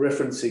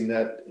referencing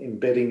that,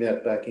 embedding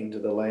that back into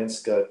the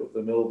landscape of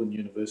the Melbourne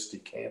University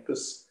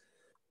campus.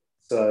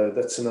 So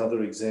that's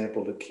another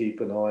example to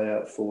keep an eye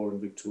out for in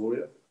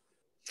Victoria.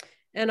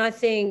 And I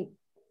think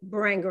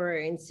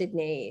Barangaroo in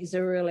Sydney is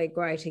a really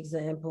great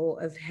example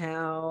of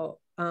how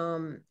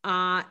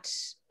art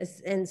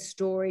and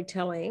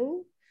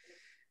storytelling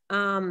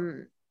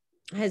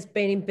has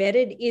been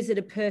embedded. Is it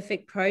a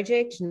perfect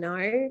project?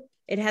 No,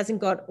 it hasn't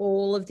got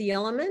all of the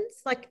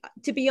elements. Like,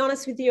 to be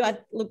honest with you,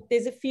 look,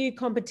 there's a few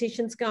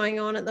competitions going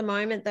on at the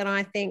moment that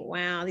I think,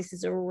 wow, this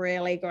is a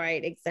really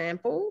great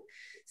example.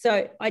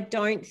 So I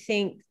don't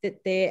think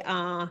that there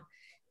are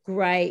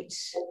great,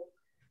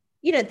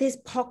 you know, there's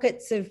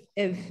pockets of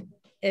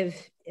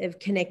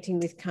connecting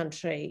with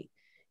country,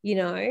 you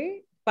know,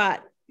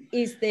 but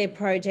is there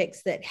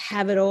projects that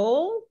have it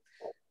all?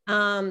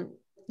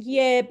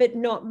 Yeah, but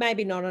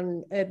maybe not on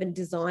an urban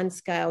design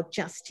scale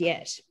just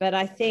yet. But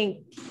I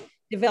think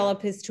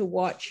developers to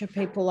watch are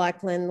people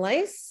like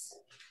Lend-Lease,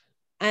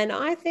 and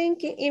I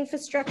think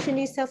Infrastructure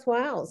New South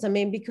Wales. I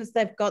mean, because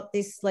they've got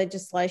this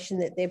legislation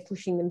that they're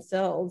pushing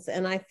themselves.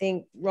 And I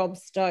think Rob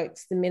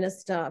Stokes, the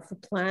Minister for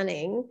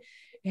Planning,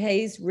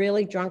 he's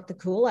really drunk the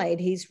Kool-Aid.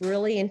 He's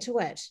really into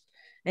it.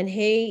 And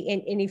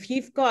if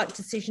you've got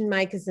decision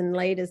makers and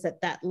leaders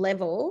at that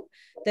level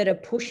that are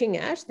pushing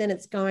it, then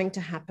it's going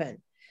to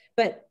happen.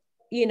 But,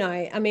 you know,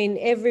 I mean,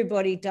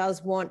 everybody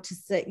does want to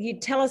see, you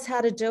tell us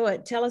how to do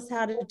it. Tell us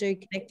how to do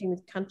connecting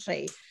with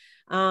country.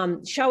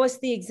 Show us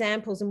the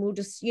examples and we'll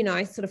just, you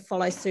know, sort of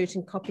follow suit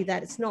and copy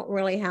that. It's not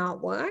really how it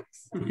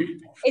works.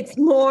 It's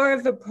more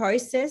of a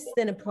process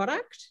than a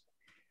product.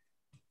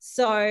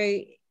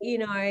 So, you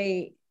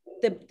know,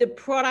 the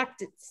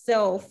product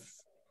itself,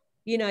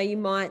 you know, you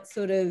might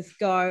sort of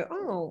go,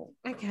 oh,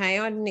 okay,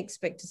 I didn't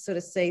expect to sort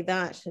of see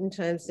that in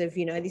terms of,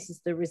 you know, this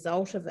is the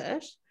result of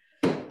it.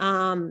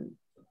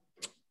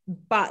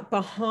 But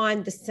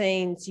behind the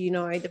scenes, you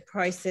know, the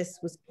process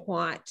was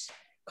quite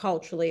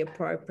culturally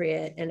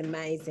appropriate and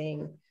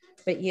amazing.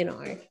 But, you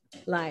know,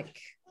 like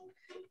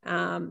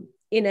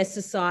in a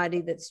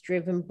society that's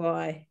driven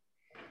by,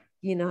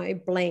 you know,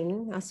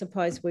 bling, I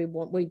suppose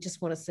we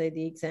just want to see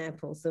the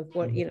examples of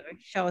what, you know,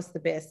 show us the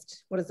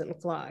best. What does it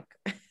look like?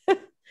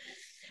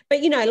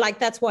 But, you know, like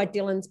that's why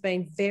Dylan's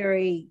been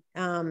very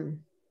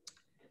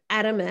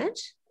adamant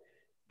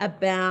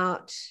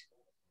about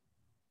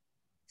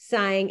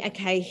saying,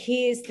 okay,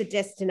 here's the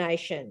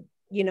destination,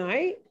 you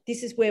know,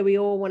 this is where we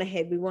all want to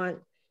head. We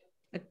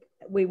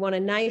want a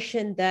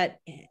nation that,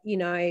 you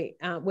know,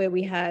 where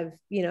we have,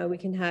 you know, we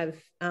can have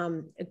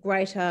a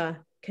greater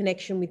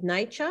connection with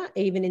nature,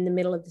 even in the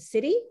middle of the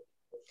city.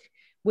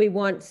 We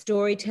want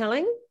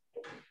storytelling.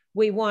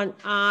 We want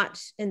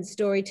art and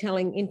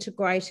storytelling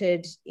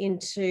integrated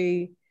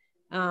into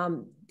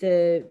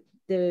the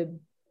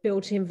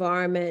built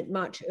environment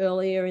much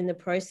earlier in the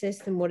process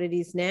than what it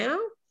is now,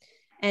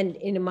 and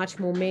in a much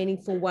more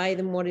meaningful way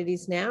than what it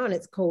is now. And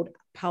it's called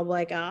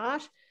public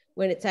art,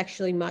 when it's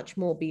actually much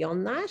more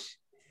beyond that.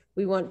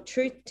 We want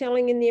truth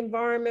telling in the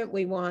environment.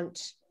 We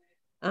want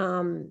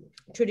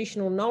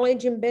traditional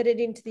knowledge embedded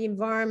into the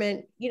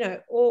environment. You know,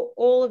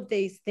 all of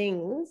these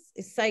things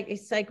is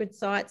sacred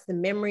sites, the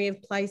memory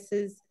of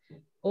places,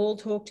 all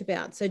talked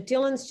about. So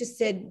Dylan's just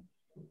said,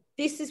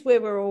 this is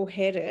where we're all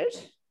headed,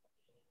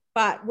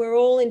 but we're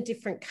all in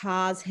different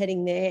cars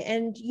heading there.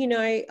 And, you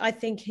know, I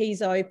think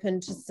he's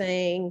open to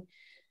seeing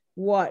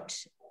what,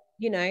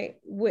 you know,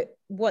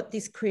 what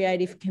this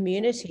creative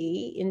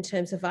community in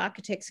terms of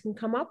architects can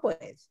come up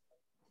with.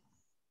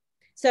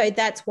 So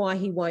that's why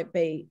he won't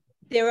be.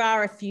 There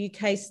are a few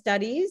case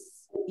studies,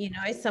 you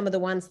know, some of the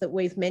ones that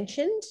we've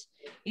mentioned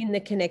in the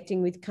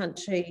Connecting with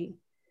Country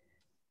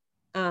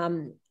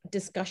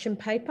discussion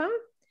paper.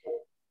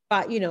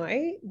 But, you know,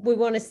 we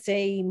want to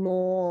see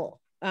more,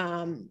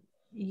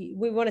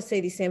 we want to see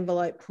this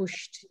envelope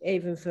pushed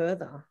even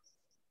further.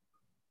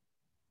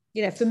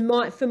 You know,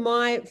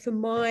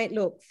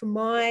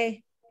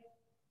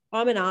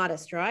 I'm an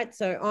artist, right?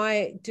 So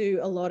I do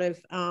a lot of,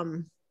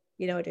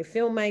 you know, I do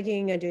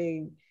filmmaking, I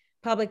do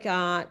public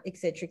art, et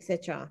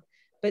cetera,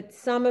 but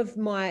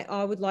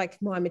I would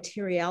like my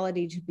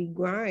materiality to be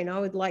grown. I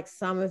would like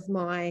some of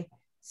my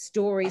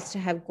stories to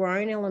have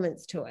grown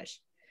elements to it.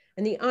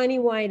 And the only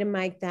way to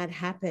make that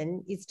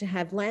happen is to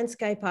have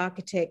landscape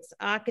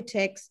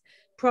architects,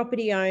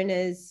 property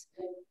owners,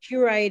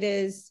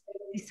 curators,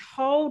 this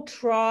whole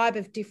tribe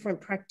of different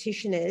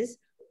practitioners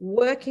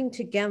working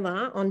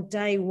together on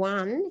day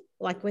one,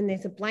 like when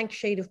there's a blank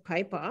sheet of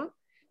paper,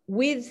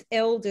 with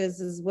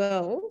elders as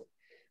well.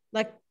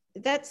 Like,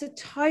 that's a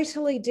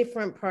totally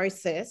different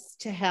process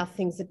to how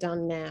things are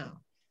done now,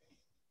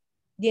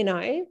 you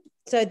know,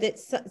 so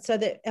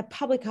that a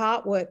public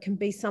artwork can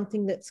be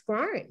something that's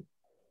grown.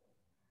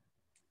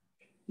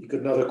 You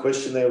got another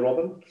question there,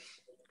 Robin?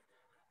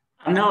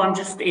 No, I'm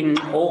just in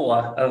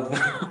awe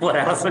of what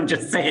Alison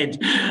just said.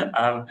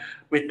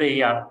 With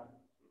the,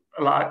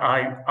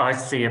 I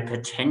see a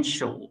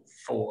potential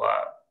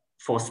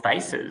for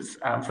spaces,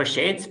 for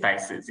shared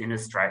spaces in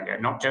Australia,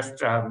 not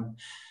just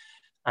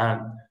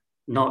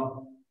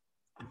not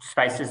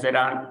spaces that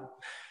aren't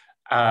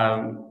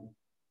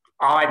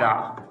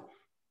either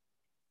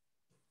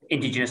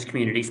Indigenous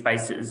community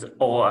spaces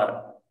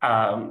or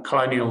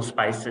colonial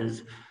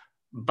spaces,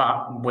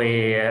 but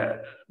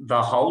where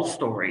the whole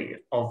story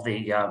of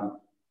the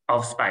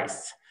of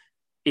space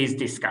is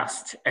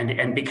discussed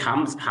and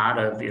becomes part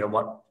of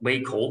what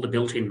we call the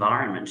built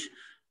environment.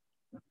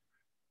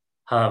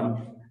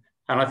 And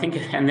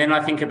then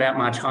I think about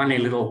my tiny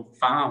little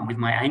farm with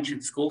my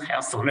ancient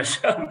schoolhouse on it,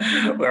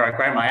 where I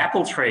grow my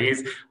apple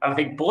trees. I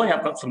think, boy,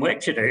 I've got some work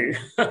to do.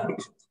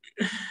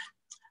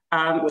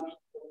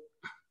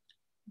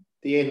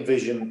 The end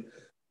vision,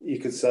 you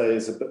could say,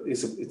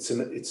 it's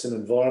an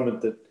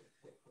environment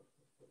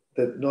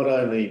that not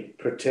only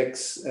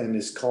protects and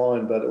is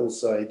kind, but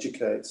also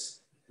educates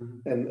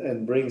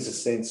and brings a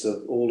sense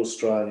of all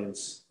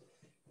Australians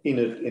in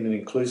an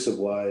inclusive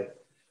way,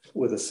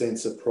 with a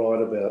sense of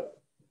pride about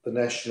the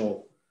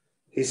national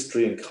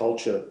history and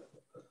culture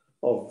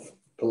of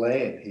the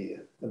land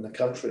here and the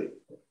country.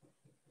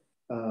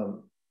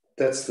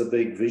 That's the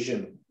big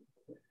vision.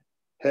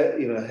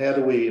 How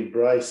do we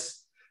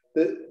embrace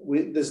that?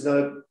 There's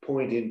no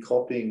point in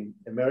copying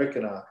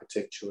American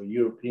architecture or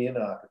European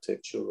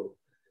architecture or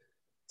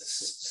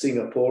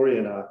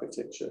Singaporean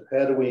architecture.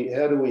 How do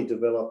we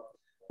develop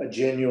a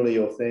genuinely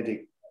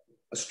authentic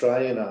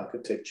Australian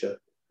architecture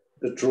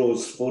that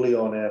draws fully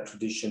on our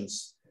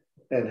traditions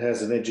and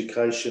has an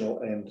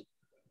educational and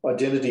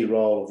identity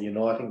role of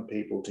uniting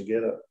people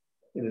together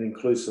in an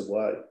inclusive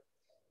way,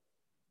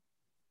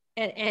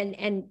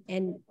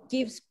 and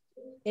gives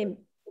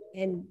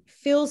and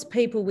fills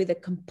people with a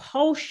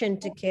compulsion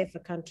to care for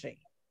country,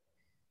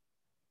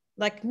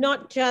 like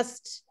not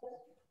just,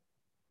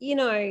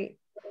 there's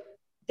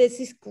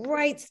this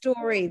great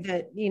story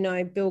that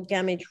Bill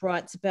Gammage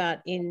writes about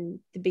in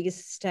The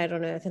Biggest State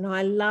on Earth, and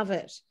I love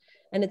it.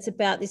 And it's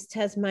about this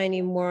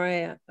Tasmanian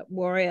warrior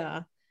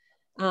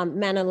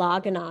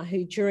Manalagana,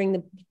 who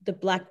during the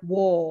Black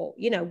War,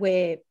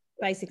 where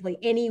basically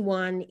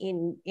anyone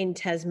in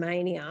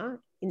Tasmania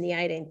in the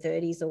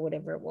 1830s or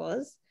whatever it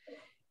was,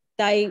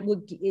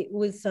 it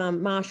was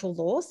martial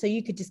law, so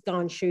you could just go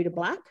and shoot a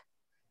black.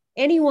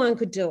 Anyone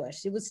could do it.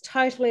 It was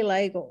totally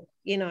legal,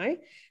 And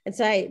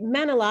so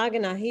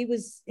Manalagana,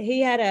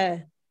 he had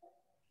a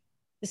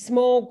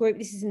small group.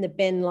 This is in the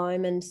Ben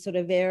Lomond sort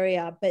of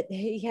area, but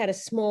he had a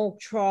small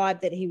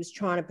tribe that he was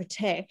trying to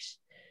protect,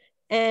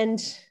 and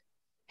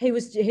he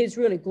was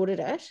really good at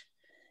it.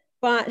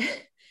 But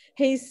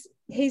he's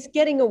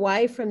getting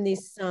away from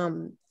this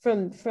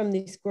from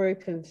this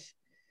group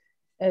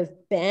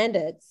of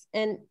bandits,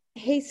 and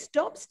he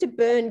stops to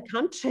burn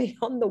country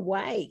on the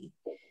way,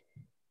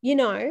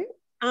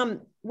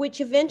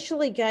 which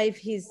eventually gave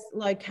his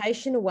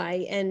location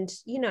away, and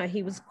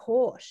he was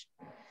caught.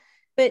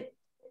 But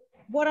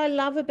what I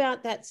love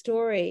about that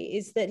story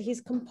is that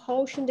his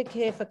compulsion to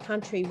care for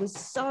country was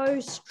so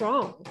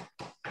strong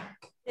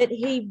that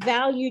he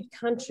valued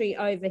country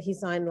over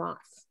his own life.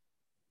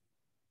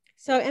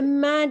 So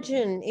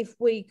imagine if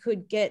we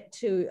could get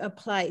to a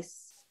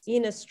place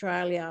in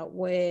Australia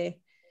where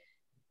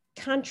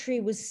country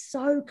was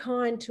so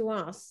kind to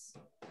us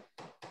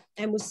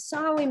and was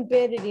so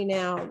embedded in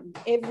our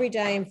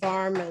everyday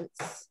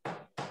environments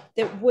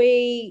that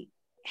we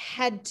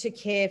had to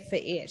care for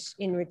it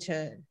in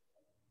return.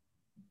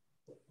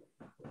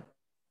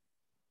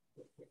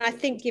 I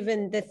think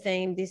given the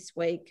theme this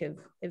week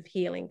of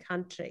healing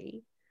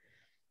country,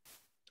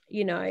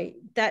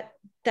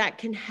 that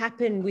can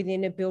happen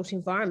within a built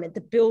environment.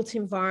 The built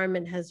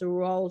environment has a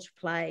role to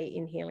play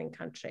in healing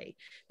country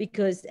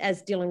because,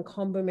 as Dylan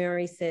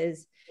Combermary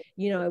says,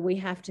 we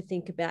have to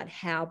think about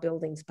how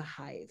buildings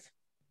behave.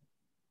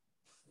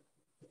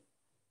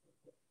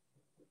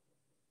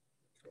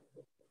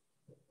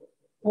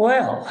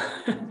 Well,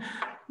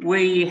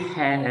 we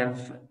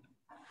have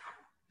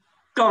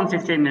gone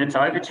 15 minutes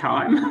over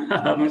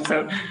time.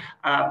 So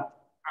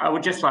I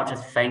would just like to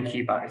thank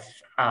you both.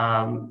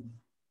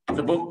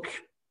 The book,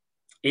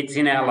 it's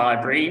in our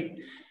library.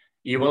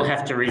 You will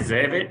have to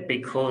reserve it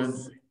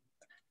because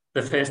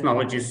the First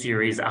Knowledges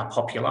series are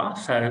popular.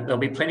 So there'll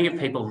be plenty of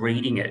people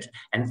reading it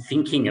and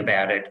thinking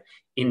about it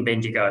in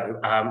Bendigo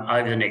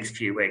over the next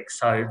few weeks.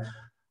 So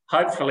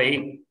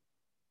hopefully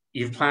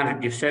you've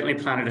certainly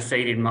planted a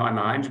seed in my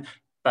mind,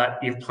 but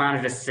you've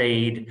planted a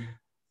seed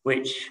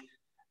which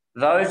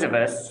those of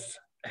us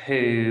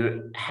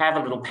who have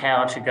a little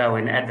power to go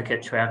and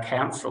advocate to our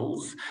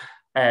councils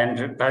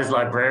and those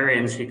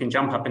librarians who can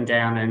jump up and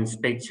down and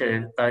speak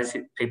to those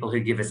people who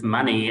give us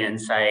money and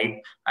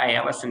say, hey,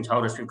 Alison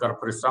told us we've got to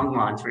put a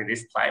songline through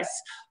this place,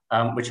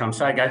 which I'm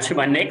so going to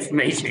my next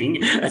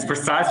meeting. That's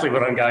precisely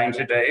what I'm going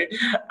to do.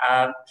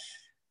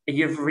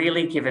 You've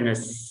really given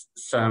us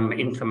some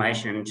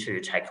information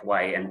to take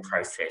away and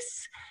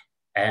process.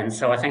 And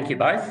so I thank you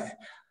both.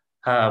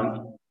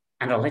 And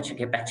I'll let you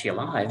get back to your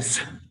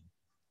lives.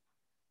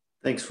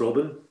 Thanks,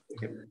 Robin.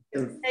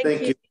 And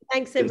thank you.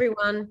 Thanks,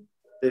 everyone.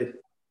 Yeah.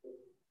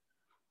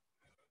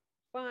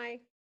 Bye.